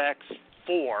 2x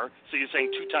 4, so you're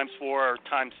saying 2 times 4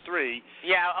 times 3.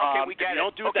 Yeah, okay, we get it. If you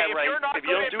don't do it that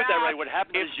right, what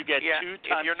happens is you get 2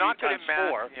 times 3 times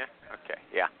 4. Yeah. Okay.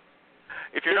 Yeah.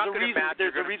 If you're not good at math,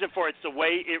 there's a reason for it. It's the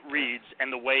way it reads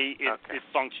and the way it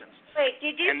functions. Wait,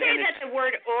 did you say that the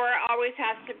word "or" always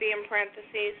has to be in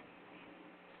parentheses?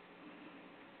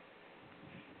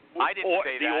 I didn't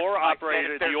say that. The OR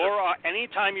operator.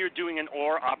 Anytime you're doing an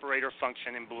OR operator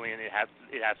function in Boolean, it has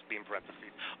to be in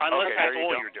parentheses, unless that's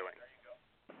all you're doing.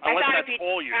 Unless that's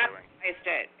all you're doing.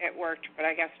 It worked, but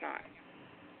I guess not.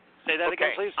 Say that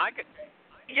again, please.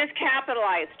 You just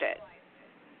capitalized it.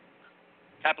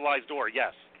 Capitalized OR,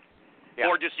 yes. Yeah.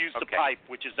 Or just use the pipe,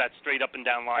 which is that straight up and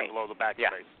down line below the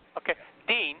backspace. Yeah. Okay.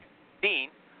 Dean,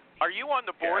 are you on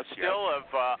the board still of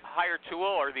Hire Tool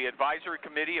or the advisory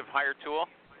committee of Hire Tool?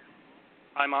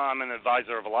 I'm an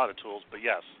advisor of a lot of tools, but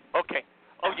yes. Okay.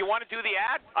 Oh, you want to do the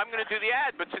ad? I'm going to do the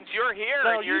ad, but since you're here,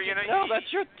 that's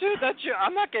your.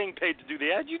 I'm not getting paid to do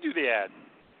the ad. You do the ad.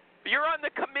 You're on the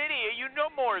committee. You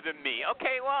know more than me.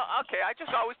 Okay, well, I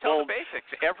just always tell the basics.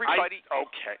 Everybody.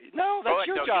 No, that's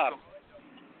your job.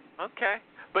 Okay.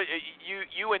 But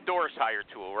you endorse Hire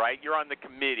Tool, right? You're on the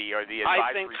committee or the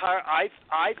advisory.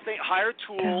 I think Hire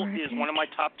Tool is one of my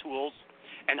top tools,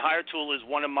 and Hire Tool is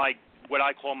one of my what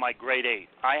I call my grade 8.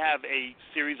 I have a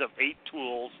series of 8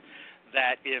 tools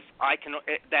that if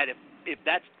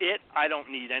that's it, I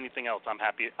don't need anything else. I'm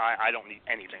happy. I don't need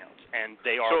anything else, and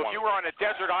they are. So if you were on a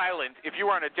desert island,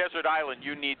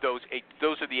 you need those 8.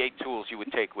 Those are the 8 tools you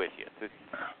would take with you,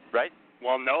 right?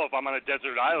 Well, no. If I'm on a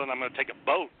desert island, I'm going to take a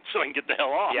boat so I can get the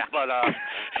hell off. Yeah. But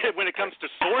when it comes to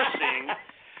sourcing,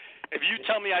 if you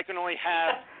tell me I can only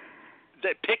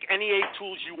pick any 8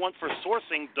 tools you want for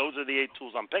sourcing, those are the 8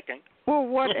 tools I'm picking. Well,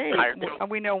 what 8?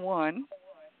 We know 1.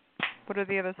 What are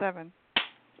the other 7?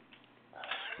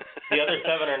 The other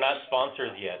 7 are not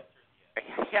sponsors yet.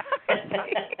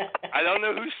 I don't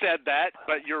know who said that,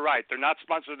 but you're right. They're not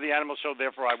sponsored of the Animal Show,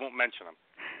 therefore I won't mention them.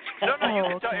 No, you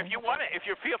can tell if you want it. If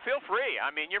you feel free. I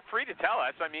mean, you're free to tell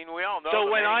us. I mean, we all know. So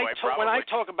when anyway, I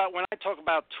talk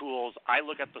about tools, I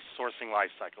look at the sourcing life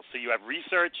cycle. So you have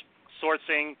research,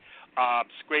 sourcing,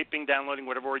 scraping, downloading,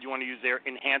 whatever word you want to use there,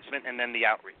 enhancement, and then the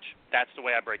outreach. That's the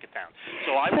way I break it down.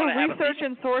 So research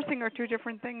and sourcing are 2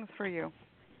 different things for you.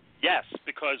 Yes,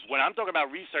 because when I'm talking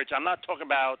about research, I'm not talking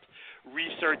about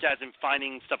research as in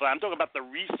finding stuff. I'm talking about the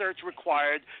research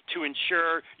required to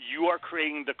ensure you are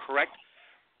creating the correct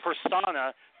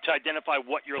persona to identify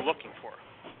what you're looking for.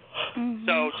 Mm-hmm.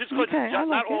 So just because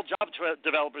not all Java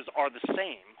developers are the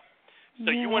same.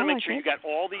 So you want to make sure you got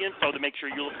all the info to make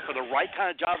sure you're looking for the right kind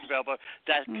of Java developer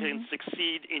that can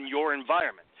succeed in your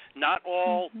environment. Not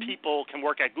all people can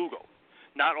work at Google.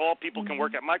 Not all people can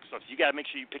work at Microsoft. You got to make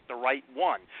sure you pick the right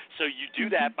one. So you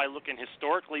do that by looking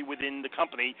historically within the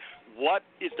company. What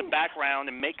is the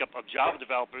background and makeup of Java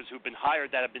developers who've been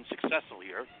hired that have been successful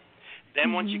here?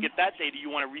 Then once you get that data, you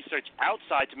want to research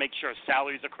outside to make sure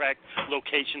salaries are correct,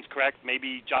 locations correct.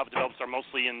 Maybe Java developers are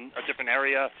mostly in a different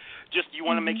area. You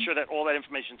want to make sure that all that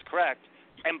information is correct.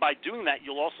 And by doing that,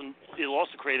 it'll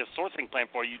also create a sourcing plan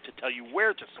for you to tell you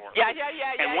where to source. Yeah.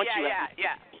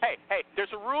 Hey,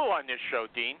 there's a rule on this show,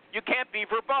 Dean. You can't be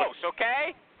verbose,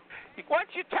 okay? Once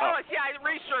you tell us,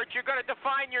 research, you're going to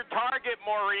define your target,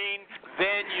 Maureen,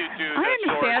 then you do the I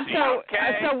understand. sourcing, okay?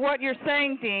 So what you're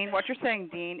saying,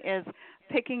 Dean, is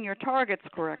picking your targets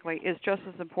correctly is just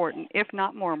as important, if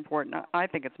not more important. I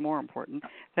think it's more important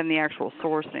than the actual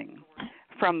sourcing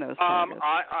from those targets.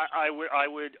 I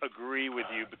would agree with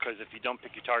you, because if you don't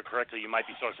pick your target correctly, you might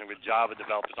be sourcing with Java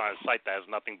developers on a site that has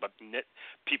nothing but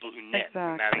people who knit,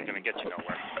 and that ain't going to get you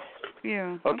nowhere.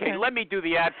 Yeah. Okay, let me do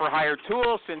the ad for Hire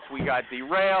Tool since we got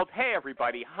derailed. Hey,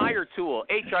 everybody, Hire Tool,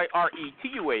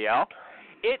 HIRETUAL.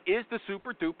 It is the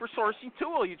super-duper sourcing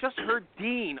tool. You just heard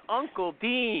Dean, Uncle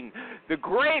Dean, the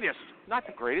greatest, not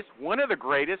the greatest, one of the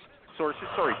greatest sources,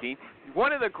 sorry, Dean,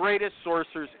 one of the greatest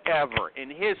sourcers ever in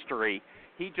history.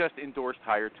 He just endorsed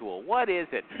Hire Tool. What is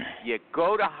it? You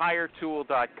go to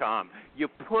HireTool.com. You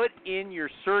put in your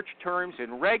search terms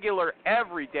in regular,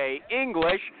 everyday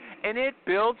English, and it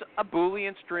builds a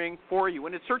Boolean string for you.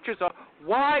 And it searches a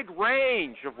wide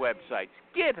range of websites,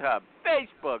 GitHub,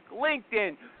 Facebook,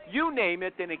 LinkedIn, you name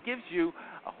it, and it gives you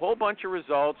a whole bunch of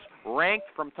results ranked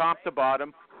from top to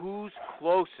bottom, who's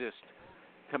closest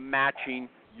to matching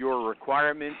your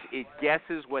requirements. It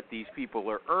guesses what these people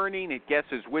are earning. It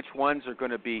guesses which ones are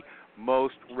going to be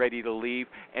most ready to leave.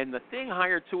 And the thing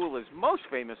Hire Tool is most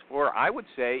famous for, I would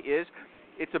say, is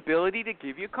its ability to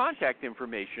give you contact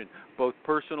information, both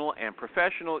personal and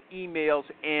professional, emails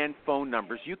and phone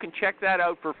numbers. You can check that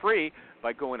out for free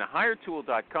by going to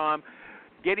HireTool.com,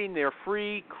 getting their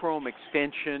free Chrome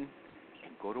extension,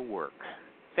 and go to work.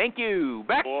 Thank you.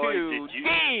 Back to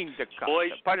Dean DeCosta.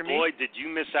 Pardon me? Boy, did you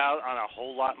miss out on a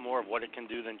whole lot more of what it can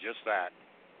do than just that.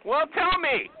 Well, tell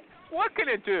me. What can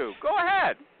it do? Go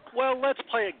ahead. Well, let's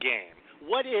play a game.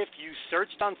 What if you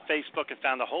searched on Facebook and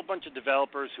found a whole bunch of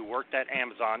developers who worked at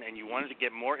Amazon and you wanted to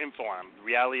get more info on them? The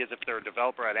reality is, if they're a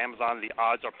developer at Amazon, the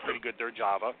odds are pretty good they're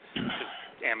Java, because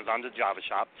Amazon's a Java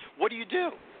shop. What do?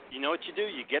 You know what you do?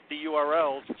 You get the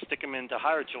URLs, stick them into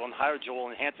HireTool, and HireTool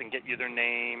will enhance and get you their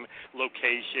name,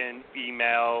 location,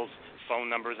 emails, phone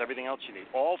numbers, everything else you need,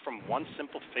 all from one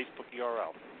simple Facebook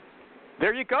URL.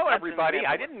 There you go, everybody.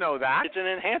 I didn't know that. It's an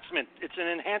enhancement. It's an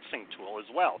enhancing tool as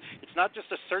well. It's not just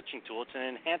a searching tool. It's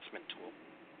an enhancement tool.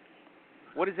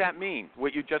 What does that mean,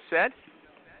 what you just said?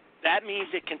 That means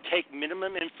it can take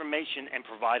minimum information and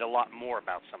provide a lot more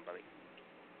about somebody.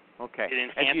 Okay.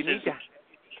 It enhances.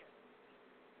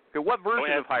 So what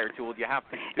version of Hire Tool do you have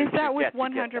to Is that with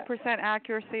 100% that?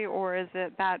 accuracy, or is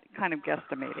it that kind of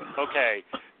guesstimating? Okay.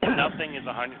 Nothing is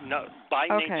 100. No, by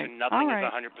nature, nothing is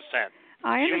 100%.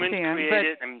 I understand, but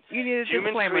you need a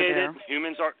disclaimer there.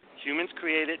 Humans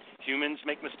create it. Humans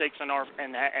make mistakes and are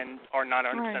not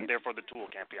 100%. Therefore, the tool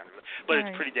can't be 100%. But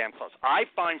it's pretty damn close. I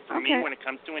find for me, when it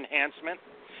comes to enhancement,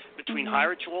 between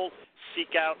Hire Tool,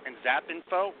 Seek Out, and Zap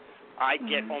Info, I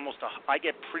get I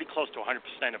get pretty close to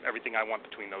 100% of everything I want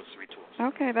between those three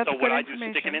tools. Okay, that's so good what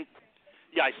information.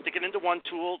 I stick it into one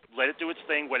tool, let it do its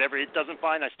thing. Whatever it doesn't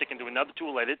find, I stick into another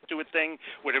tool, let it do its thing.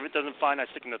 Whatever it doesn't find, I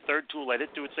stick in the third tool, let it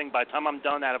do its thing. By the time I'm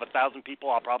done, out of 1,000 people,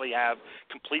 I'll probably have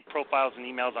complete profiles and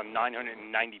emails on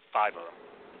 995 of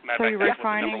them. So you're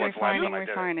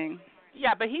refining.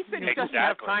 Yeah, but he said he doesn't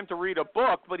have time to read a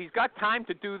book, but he's got time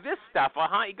to do this stuff.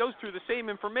 He goes through the same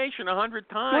information 100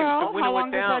 times to winnow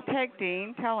it down. How long does that take,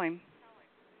 Dean? Tell him.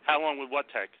 How long would what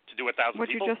take? To do 1,000 people? What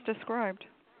you just described.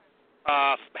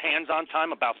 Hands-on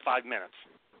time, about 5 minutes.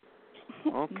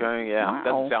 Okay, yeah.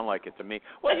 Doesn't sound like it to me.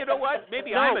 Well, you know what?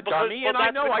 Maybe I'm a dummy, and I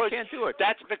know I can't do it.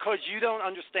 That's because you don't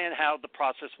understand how the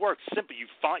process works. Simply, you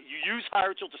use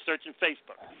HireTool to search in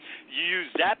Facebook. You use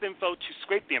Zap Info to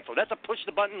scrape the info. That's a push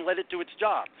the button, let it do its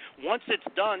job. Once it's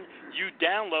done, you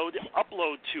download,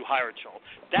 upload to HireTool.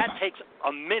 That takes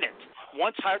a minute.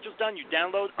 Once HireTool's done, you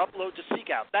download, upload to Seek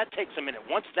Out. That takes a minute.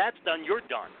 Once that's done, you're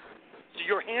done. So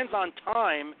your hands-on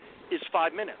time is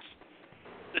 5 minutes.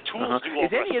 The tools do all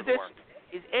the rest of the work.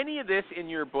 Is any of this in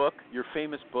your book, your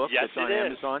famous book that's on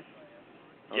Amazon?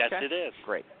 Yes, it is.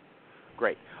 Great.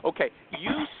 Okay,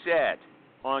 you said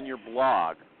on your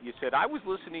blog, I was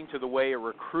listening to the way a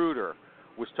recruiter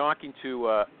was talking to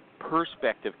a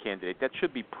prospective candidate. That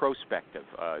should be prospective,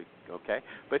 okay?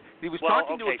 But he was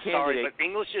talking to a candidate. Sorry, but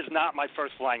English is not my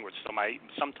first language, so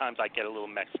sometimes I get a little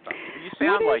mixed up. You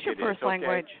sound like it is. What is your first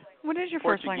language? What is your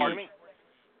first language?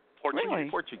 Pardon me?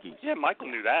 Portuguese. Yeah, Michael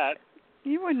knew that.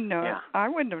 You wouldn't know. Yeah. I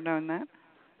wouldn't have known that.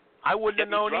 I wouldn't have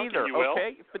known either.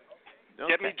 Okay, but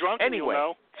get me drunk. Anyway.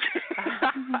 And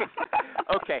you'll know.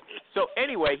 Okay. So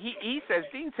anyway, Dean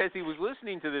says he was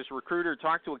listening to this recruiter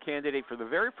talk to a candidate for the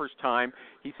very first time.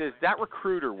 He says that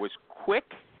recruiter was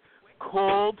quick,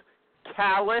 cold,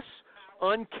 callous,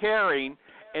 uncaring,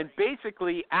 and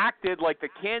basically acted like the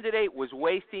candidate was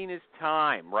wasting his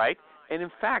time, right? And in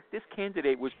fact, this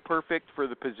candidate was perfect for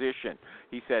the position.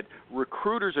 He said,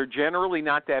 recruiters are generally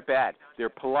not that bad. They're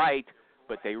polite,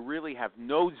 but they really have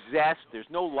no zest. There's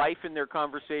no life in their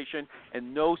conversation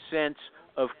and no sense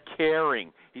of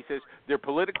caring. He says they're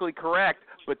politically correct,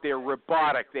 but they're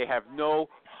robotic. They have no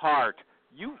heart.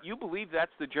 You believe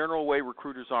that's the general way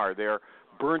recruiters are? They're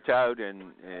burnt out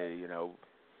and,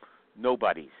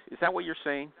 nobodies. Is that what you're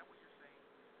saying?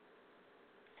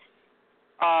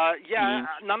 Yeah,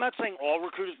 I'm not saying all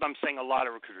recruiters, but I'm saying a lot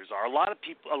of recruiters are. A lot of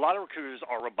recruiters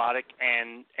are robotic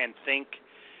and think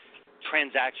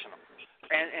transactional.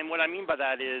 And what I mean by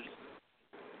that is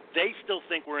they still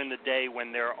think we're in the day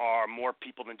when there are more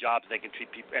people than jobs they can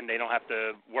treat people and they don't have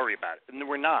to worry about it. And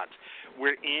we're not.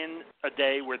 We're in a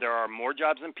day where there are more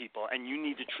jobs than people, and you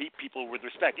need to treat people with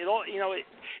respect.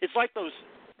 It's like those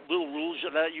little rules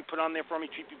that you put on there for me,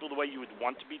 treat people the way you would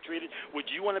want to be treated. Would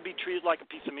you want to be treated like a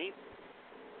piece of meat?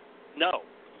 No.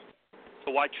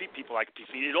 So why treat people like a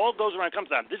piece of meat? It all goes around and comes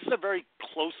down. This is a very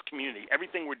close community,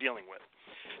 everything we're dealing with.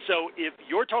 So if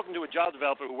you're talking to a Java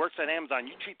developer who works at Amazon,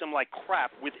 you treat them like crap,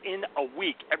 within a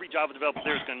week, every Java developer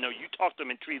there is going to know you talked to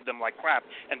them and treated them like crap,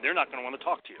 and they're not going to want to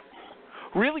talk to you.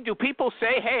 Really? Do people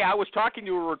say, hey, I was talking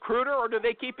to a recruiter, or do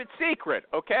they keep it secret?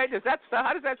 Okay?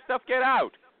 How does that stuff get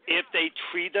out? If they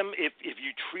treat them, if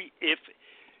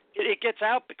it gets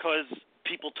out because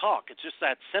people talk. It's just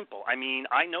that simple. I mean,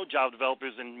 I know Java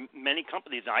developers in many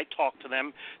companies, and I talk to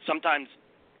them sometimes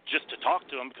just to talk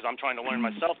to them because I'm trying to learn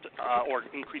myself or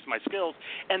increase my skills.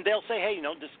 And they'll say, hey,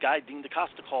 this guy, Dean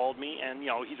Costa, called me, and,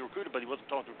 he's a recruiter, but he wasn't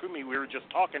talking to recruit me. We were just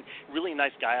talking. Really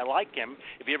nice guy. I like him.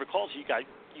 If he ever calls you guys,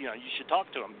 you should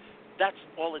talk to him. That's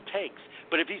all it takes.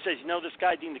 But if he says, this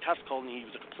guy, Dean Costa, called me, he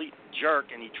was a complete jerk,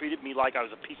 and he treated me like I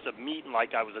was a piece of meat and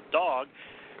like I was a dog,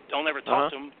 don't ever talk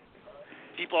to him.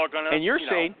 People are going to, and you're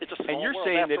saying, it's a small and you're world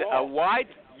saying after that all.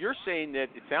 You're saying that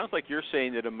it sounds like you're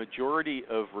saying that a majority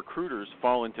of recruiters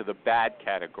fall into the bad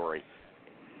category.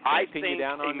 I think a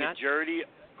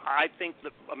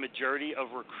majority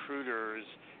of recruiters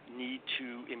need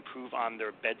to improve on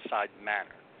their bedside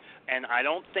manner. And I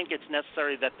don't think it's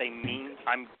necessary that they mean,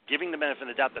 I'm giving the benefit of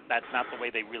the doubt that that's not the way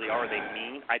they really are, they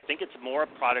mean. I think it's more a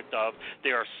product of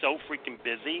they are so freaking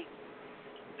busy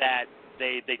that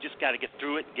they just got to get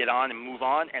through it, get on, and move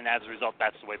on, and as a result,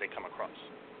 that's the way they come across.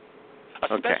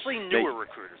 Especially newer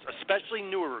recruiters.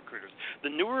 The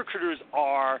newer recruiters,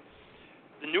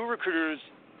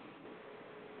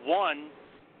 one,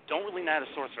 don't really know how to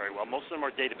source very well. Most of them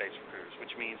are database recruiters,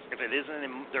 which means if it isn't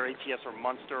in their ATS or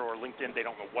Munster or LinkedIn, they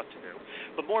don't know what to do.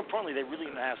 But more importantly, they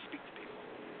really know how to speak to people.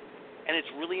 And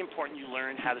it's really important you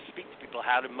learn how to speak to people,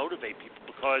 how to motivate people,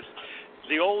 because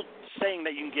the old saying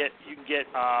that you can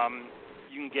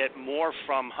get more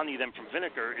from honey than from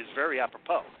vinegar is very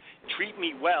apropos. Treat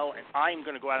me well, and I'm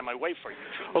going to go out of my way for you.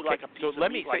 Treat me like a piece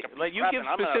of meat, like a piece of crap, and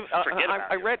I'm going to forget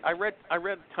about you. I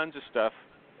read tons of stuff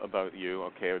about you,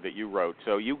 or that you wrote.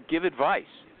 So you give advice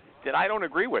that I don't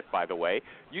agree with, by the way.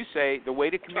 You say the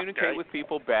way to communicate with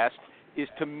people best is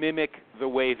to mimic the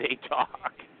way they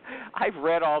talk. I've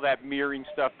read all that mirroring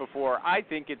stuff before. I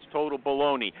think it's total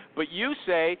baloney. But you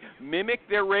say mimic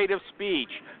their rate of speech,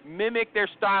 mimic their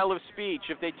style of speech.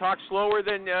 If they talk slower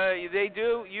than they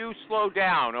do, you slow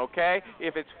down, okay?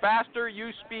 If it's faster,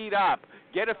 you speed up.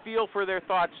 Get a feel for their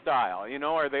thought style.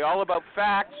 Are they all about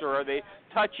facts or are they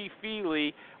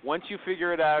touchy-feely? Once you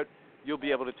figure it out, you'll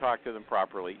be able to talk to them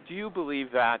properly. Do you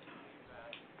believe that?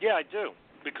 Yeah, I do.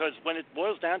 Because when it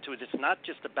boils down to it, it's not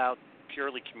just about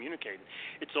purely communicating.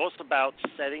 It's also about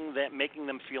making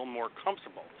them feel more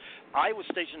comfortable. I was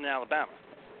stationed in Alabama.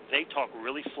 They talk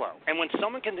really slow. And when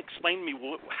someone can explain to me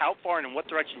how far and in what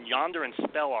direction yonder and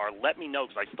spell are, let me know,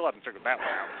 because I still haven't figured that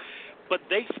one out. But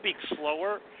they speak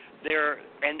slower,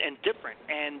 and different.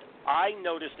 And I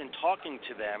noticed in talking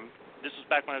to them, this was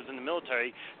back when I was in the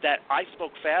military, that I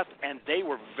spoke fast and they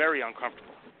were very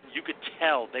uncomfortable. You could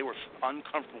tell they were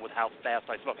uncomfortable with how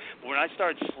fast I spoke. But when I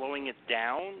started slowing it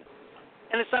down,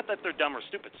 and it's not that they're dumb or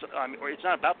stupid. Or it's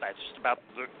not about that. It's just about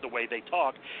the way they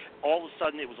talk. All of a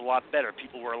sudden, it was a lot better.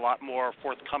 People were a lot more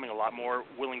forthcoming, a lot more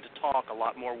willing to talk, a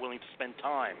lot more willing to spend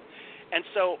time. And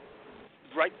so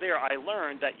right there, I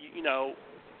learned that,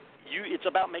 it's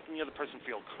about making the other person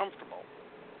feel comfortable.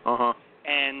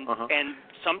 And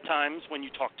sometimes when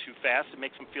you talk too fast, it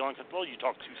makes them feel uncomfortable. You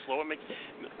talk too slow, it makes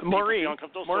people feel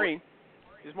uncomfortable. Maureen,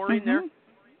 is Maureen there?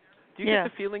 Do you get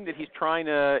the feeling that he's trying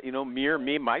to, mirror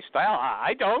me, my style?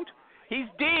 I don't. He's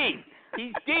Dean.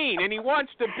 He's Dean, and he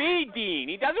wants to be Dean.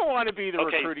 He doesn't want to be the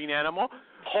recruiting animal.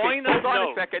 Point of Hold on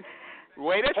note. a second.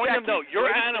 Wait a second. Point of note.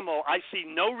 Your animal, I see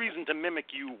no reason to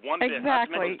mimic you one bit. Exactly. Not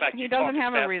to mention the fact He you doesn't talk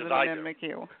have as a fast reason as I to do. mimic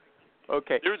you.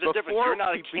 Okay. There's a difference. You're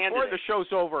not a candidate. Before the show's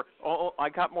over, I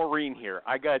got Maureen here.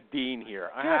 I got Dean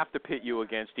here. I have to pit you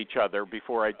against each other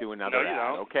before I do another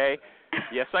ad, okay?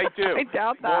 Yes, I do. I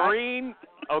doubt that. Maureen,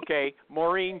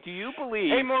 Maureen, do you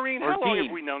believe... Hey, Maureen, how long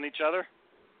have we known each other?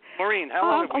 Maureen, how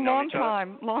long have we known each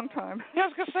other? Long time. Yeah, I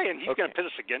was going to say, and he's going to pit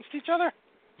us against each other?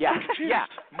 Yeah, yeah.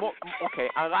 Okay,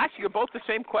 I'll ask you both the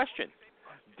same question.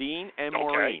 Dean and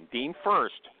Maureen. Dean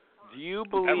first. Do you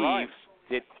believe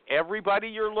that everybody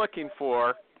you're looking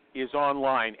for is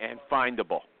online and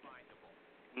findable?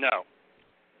 No.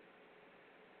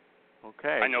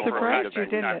 Okay. I know for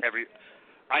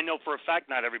a fact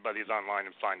not everybody is online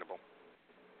and findable.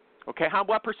 Okay,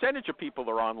 what percentage of people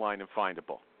are online and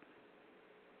findable?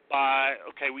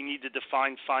 We need to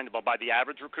define findable by the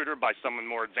average recruiter, by someone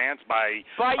more advanced, by you.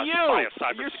 By a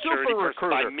cybersecurity You're super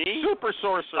recruiter. By me? Super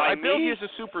sourcer. By I build me? you as a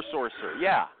super sourcer.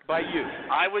 Yeah, by you.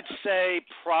 I would say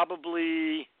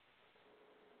probably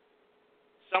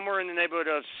somewhere in the neighborhood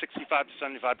of 65 to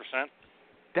 75%.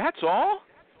 That's all?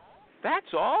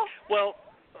 That's all? Well,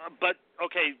 but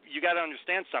you got to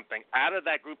understand something. Out of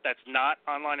that group that's not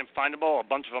online and findable, a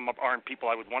bunch of them aren't people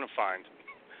I would want to find.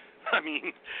 I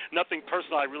mean, nothing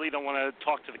personal. I really don't want to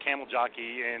talk to the camel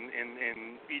jockey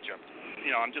in Egypt.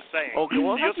 I'm just saying. Okay,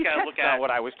 well, you just got to look at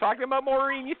what I was talking about,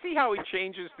 Maureen. You see how he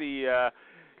changes the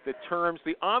terms,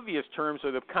 the obvious terms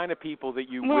of the kind of people that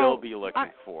you will be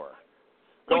looking for.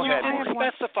 Go ahead, you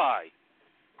Maureen. specify.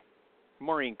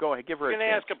 Maureen, go ahead. Give her You're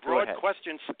a chance. You're going to ask a broad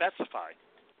question. Specify.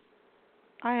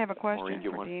 I have a question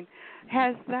for Dean.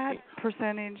 Has that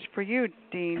percentage for you,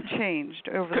 Dean, changed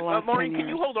over the last 10 years? Maureen, can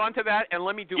you hold on to that and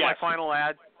let me do my final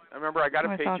ad? Remember, I got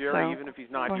to pay Jerry even if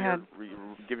he's not here,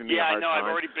 giving me a hard time. Yeah, I know.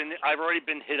 I've already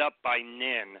been hit up by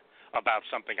Nin about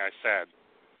something I said.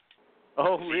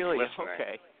 Oh, really?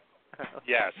 Okay.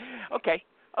 Yes. Okay.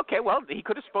 Well, he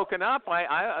could have spoken up.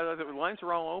 The lines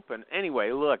are all open.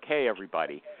 Anyway, look. Hey,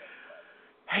 everybody.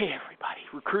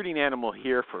 Recruiting Animal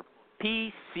here for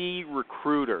PC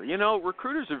Recruiter.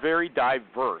 Recruiters are very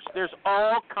diverse. There's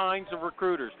all kinds of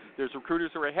recruiters. There's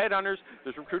recruiters who are headhunters.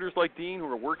 There's recruiters like Dean who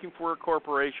are working for a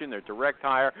corporation. They're direct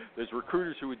hire. There's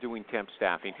recruiters who are doing temp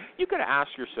staffing. You've got to ask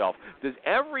yourself, does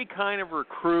every kind of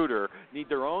recruiter need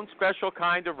their own special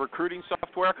kind of recruiting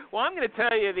software? Well, I'm going to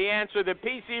tell you the answer that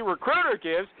PC Recruiter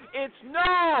gives. It's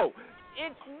no.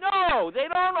 It's no. They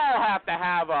don't all have to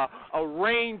have a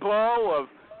rainbow of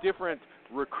different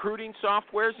recruiting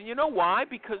softwares. And you know why?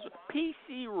 Because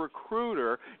PC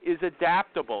Recruiter is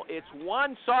adaptable. It's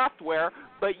one software,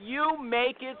 but you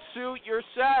make it suit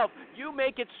yourself. You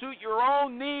make it suit your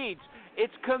own needs.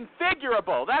 It's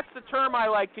configurable. That's the term I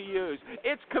like to use.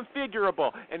 It's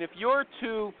configurable. And if you're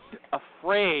too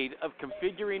afraid of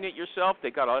configuring it yourself,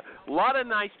 they got a lot of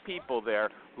nice people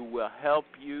there who will help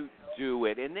you do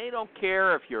it. And they don't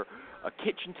care if you're a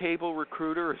kitchen table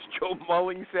recruiter, as Joe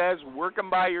Mulling says, working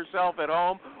by yourself at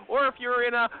home, or if you're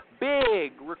in a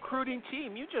big recruiting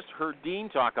team. You just heard Dean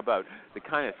talk about the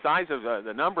kind of size of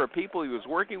the number of people he was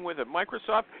working with at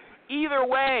Microsoft. Either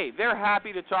way, they're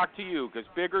happy to talk to you because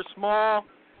big or small,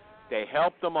 they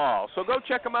help them all. So go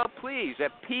check them out, please,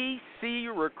 at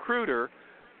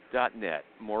pcrecruiter.net.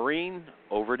 Maureen,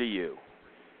 over to you.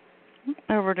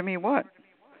 Over to me what?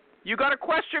 You got a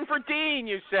question for Dean,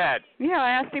 you said. Yeah, I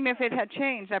asked him if it had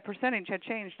changed, that percentage had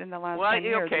changed in the last 10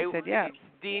 years. Okay. He said yes.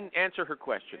 Dean, answer her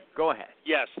question. Go ahead.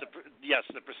 Yes, the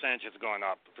percentage has gone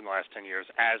up in the last 10 years.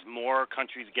 As more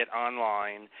countries get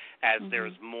online, as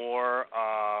there's more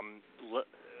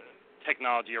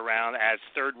technology around, as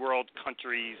third world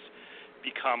countries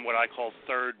become what I call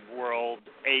third world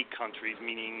A countries,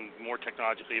 meaning more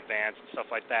technologically advanced and stuff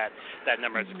like that, that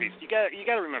number has increased. You got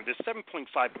to remember, there's 7.5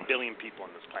 billion people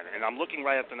on this planet, and I'm looking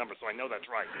right at the number, so I know that's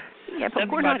right. Yeah, but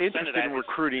we're not interested in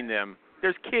recruiting them.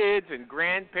 There's kids and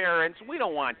grandparents. We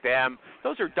don't want them.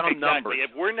 Those are dumb numbers. Exactly. If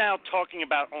we're now talking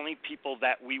about only people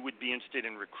that we would be interested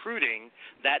in recruiting,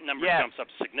 that number jumps up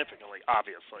significantly,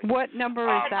 obviously. What number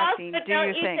is that, Dean, do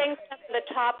you think? Some of the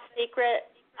top secret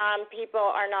people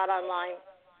are not online?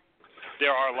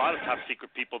 There are a lot of top secret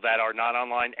people that are not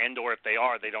online, and or if they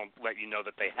are, they don't let you know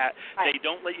that they have. Right. They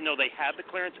don't let you know they have the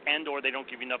clearance, and or they don't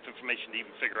give you enough information to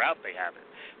even figure out they have it.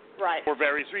 Right. For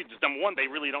various reasons. Number one, they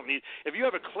really don't need. If you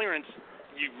have a clearance,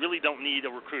 you really don't need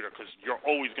a recruiter because you're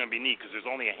always going to be neat because there's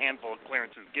only a handful of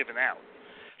clearances given out.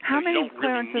 How many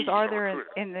clearances are there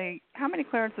in the? How many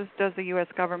clearances does the U.S.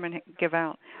 government give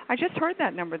out? I just heard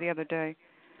that number the other day.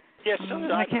 Yeah, so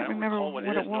I can't remember what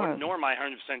it was. Nor am I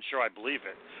 100% sure I believe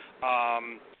it.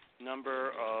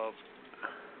 Number of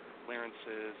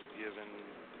clearances given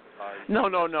by... No.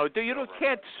 You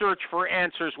can't search for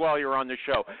answers while you're on the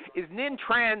show. Is Nin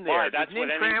Tran there? That's what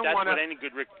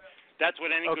That's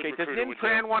what any Okay, good does recruiter Nin would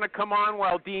Tran do. want to come on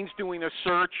while Dean's doing a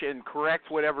search and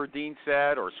correct whatever Dean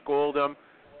said or scold him?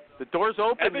 The door's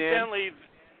open, Nin. Evidently,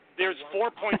 there's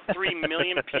 4.3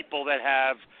 million people that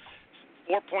have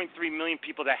 4.3 million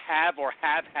people that have or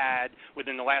have had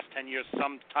within the last 10 years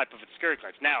some type of security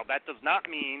clearance. Now, that does not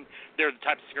mean they're the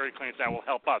type of security clearance that will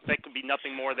help us. They could be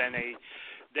nothing more than they've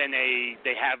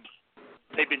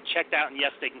been checked out, and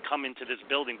yes, they can come into this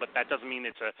building, but that doesn't mean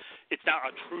it's not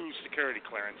a true security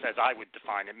clearance as I would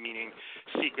define it, meaning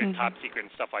secret, top secret,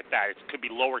 and stuff like that. It could be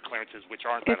lower clearances, which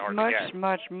aren't that hard to get. It's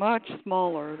much, much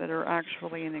smaller that are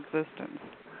actually in existence.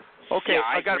 Okay, yeah,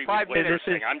 I got agree 5 with what minutes.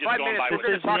 you're saying. I'm just 5 going minutes. by We're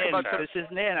going to talk about This is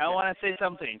Nan. I want to say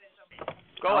something.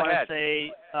 Go ahead.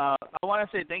 I want to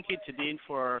say thank you to Dean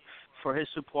for his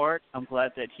support. I'm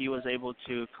glad that he was able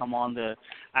to come on the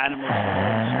animal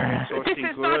sourcing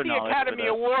This is guru not the knowledge Academy with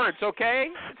us. Awards, okay?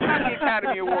 It's not the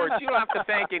Academy Awards. You don't have to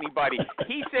thank anybody.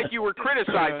 He said you were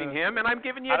criticizing him, and I'm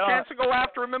giving you a chance to go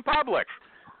after him in public.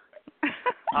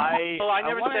 I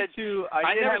never wanted said to.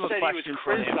 I did never have a said he was question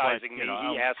for him, but, criticizing me.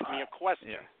 He asked me a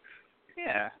question.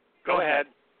 Yeah. Go ahead.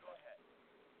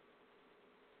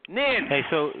 Nin. Hey,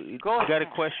 so Go ahead. got a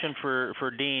question for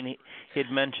Dean. He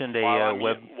had mentioned a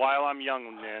While I'm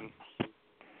young, man.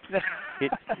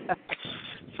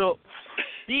 So,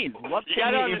 Dean, what You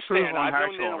can gotta we improve understand, on I've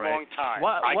known Nin Herschel, a right? long time.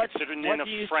 What I consider Nin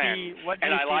a friend,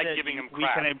 and I like giving him we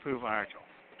crap. can improve on Herschel?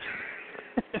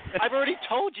 I've already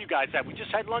told you guys that. We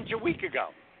just had lunch a week ago.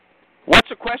 What's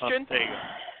the question? There you go.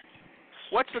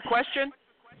 What's the question?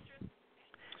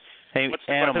 Hey, What's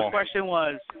the animal. The question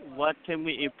was, what can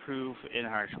we improve in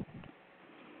Herschel?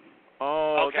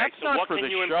 Oh, Okay, that's so not what for can the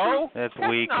you show. improve? That's That's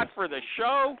weak. not for the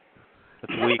show.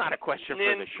 That's That's weak. not a question for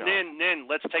Nin, the show. Nin,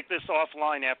 let's take this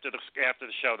offline after the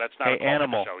show. That's not Hey, a call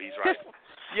animal. for the show. He's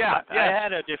right. I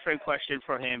had a different question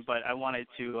for him, but I wanted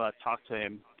to talk to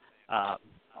him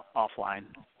offline.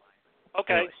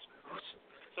 Okay. Anyways.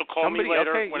 So call Somebody, me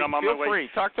later okay, when you I'm on feel my way. free.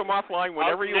 Talk to him offline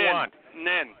whenever you want.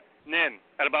 Nin,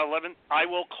 at about 11, I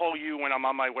will call you when I'm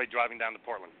on my way driving down to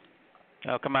Portland.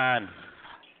 Oh, come on.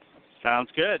 Sounds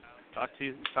good. Talk to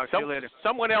you later.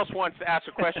 Someone else wants to ask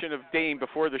a question of Dean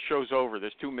before the show's over.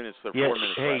 There's 2 minutes, 4 Yeah, minutes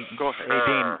hey, left. Go ahead. Hey,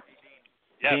 Dean.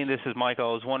 Yes. Dean, this is Michael.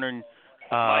 I was wondering.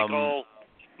 Michael.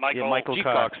 Yeah, Michael G.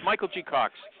 Cox. Michael G.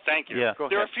 Cox. Thank you. Yeah. Go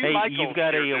There are ahead. a few Hey, Michaels you've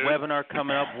got here, a dude. webinar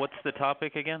coming up. What's the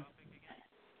topic again?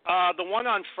 The one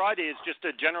on Friday is just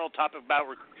a general topic about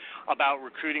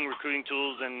recruiting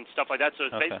tools and stuff like that. So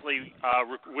it's basically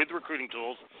with recruiting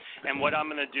tools. And what I'm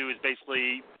going to do is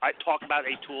basically I talk about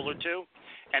a tool or two,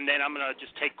 and then I'm going to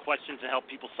just take questions and help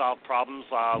people solve problems.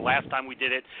 Last time we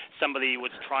did it, somebody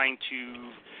was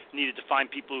needed to find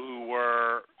people who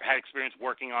had experience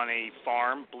working on a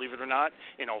farm, believe it or not,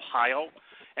 in Ohio.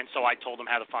 And so I told them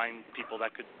how to find people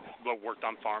that worked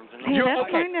on farms. And Hey, that's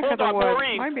my neck of the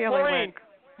woods. My bailiwick.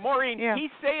 Maureen, Yeah.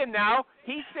 he's saying now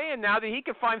that he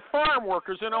can find farm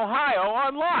workers in Ohio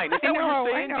online. Is that what you're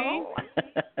saying, Dean?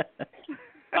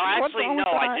 Actually, wrong with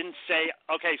no, I that? didn't say.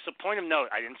 Okay, so point of note,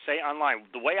 I didn't say online.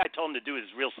 The way I told him to do it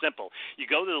is real simple. You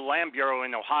go to the Land Bureau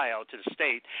in Ohio, to the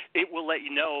state. It will let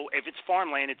you know if it's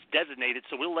farmland. It's designated,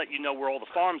 so it'll let you know where all the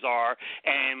farms are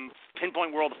and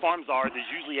pinpoint where all the farms are. There's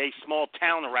usually a small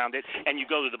town around it, and you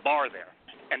go to the bar there.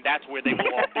 And that's where they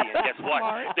will all be. And guess what?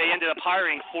 Smart. They ended up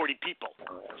hiring 40 people.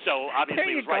 So obviously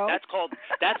There you it was right. go.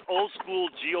 That's old school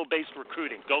geo-based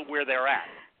recruiting. Go where they're at.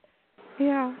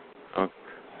 Yeah.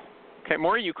 Okay,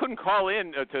 Maureen, you couldn't call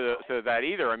in to that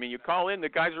either. I mean, you call in, the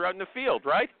guys are out in the field,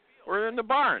 right? Or in the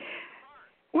barn.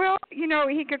 Well,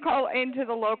 he could call into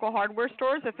the local hardware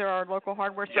stores if there are local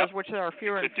hardware stores, which there are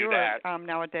fewer and could do fewer that.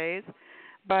 nowadays.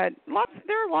 But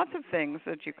there are lots of things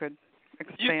that you could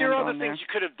expand There are on other things there. you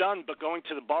could have done, but going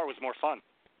to the bar was more fun.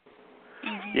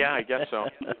 Yeah, I guess so.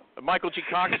 Michael G.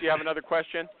 Cox, do you have another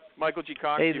question? Michael G.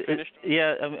 Cox, Hey, you finished?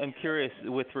 Yeah, I'm curious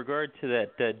with regard to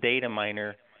that data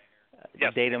miner,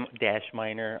 Yes.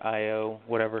 data-miner, IO,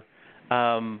 whatever.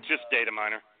 Just data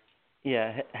miner.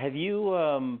 Yeah, have you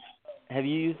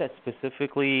used that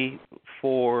specifically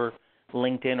for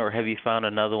LinkedIn, or have you found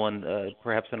another one,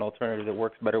 perhaps an alternative that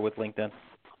works better with LinkedIn?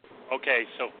 Okay,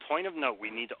 so point of note, we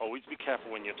need to always be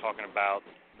careful when you're talking about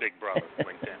Big Brother,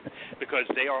 LinkedIn, because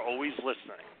they are always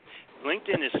listening.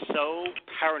 LinkedIn is so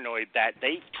paranoid that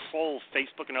they troll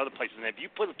Facebook and other places, and if you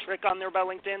put a trick on there about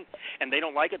LinkedIn and they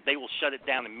don't like it, they will shut it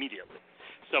down immediately.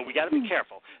 So we got to be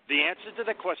careful. The answer to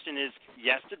that question is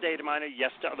yes to data miner,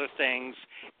 yes to other things,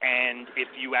 and if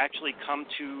you actually come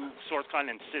to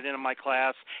SourceCon and sit in on my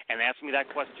class and ask me that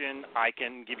question, I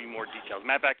can give you more details.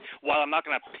 Matter of fact, while I'm not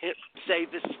going to say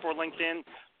this is for LinkedIn,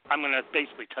 I'm going to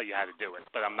basically tell you how to do it,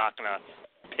 but I'm not going to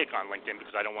pick on LinkedIn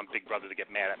because I don't want Big Brother to get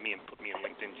mad at me and put me in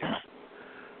LinkedIn jail.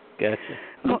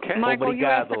 Gotcha. Okay. Michael, you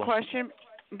asked the Obrigado. question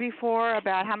before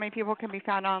about how many people can be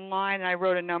found online, and I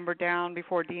wrote a number down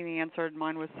before Dean answered.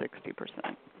 Mine was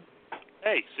 60%.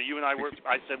 Hey, so you and I were.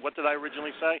 I said, what did I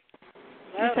originally say?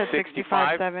 You said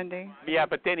 65? 70. Yeah,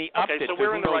 but then he upped Okay, it so to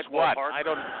we're who in the knows right what. ballpark. I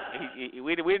don't.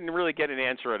 We didn't really get an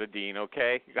answer out of Dean.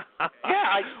 Okay. Yeah,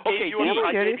 I Okay, gave you Dean. a,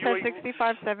 I He gave said you a,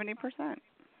 65, 70%.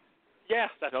 Yeah,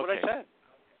 that's what I Okay. said.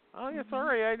 Oh, yeah,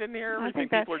 sorry, I didn't hear I everything.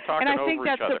 think that, People are talking and I over think each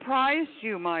that other. surprised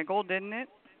you, Michael, didn't it?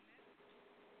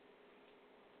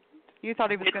 You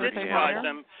thought he was It going to did say surprise higher?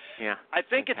 him. Yeah. I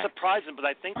think Okay. it surprised him, but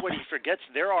I think what he forgets,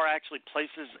 there are actually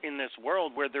places in this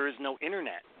world where there is no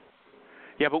internet.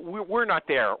 Yeah, but we're not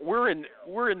there. We're in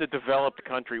the developed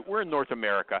country. We're in North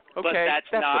America. Okay, But that's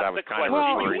not what I was the kind of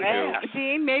question referring you to. asked.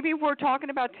 Dean, maybe we're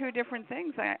talking about two different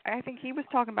things. I think he was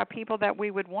talking about people that we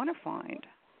would want to find.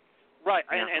 Right,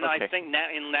 Yeah, and okay. I think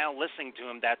now listening to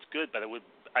him, that's good, but it would,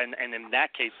 and in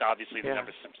that case, obviously, the Yeah.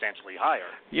 number's substantially higher.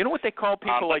 You know what they call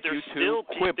people But like you there's two? still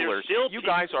pe- Quibblers. there's still You pe-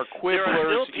 guys are There are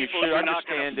quibblers. still You people should you're not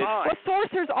going understand to it. find. Well,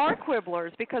 sources are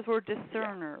quibblers because we're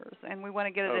discerners, and we want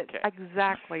to get it Okay.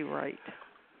 exactly right.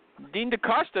 Dean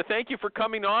DaCosta, thank you for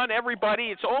coming on. Everybody,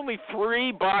 it's only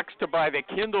 $3 to buy the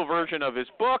Kindle version of his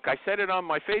book. I said it on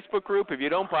my Facebook group. If you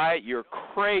don't buy it, you're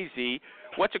crazy.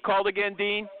 What's it called again,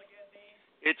 Dean?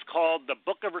 It's called The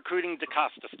Book of Recruiting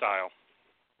DaCosta Style.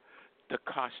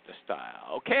 DaCosta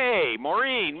Style. Okay,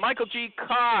 Maureen, Michael G.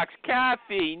 Cox,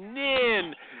 Kathy,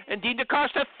 Nin, and Dean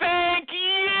DaCosta, thank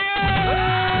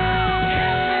you!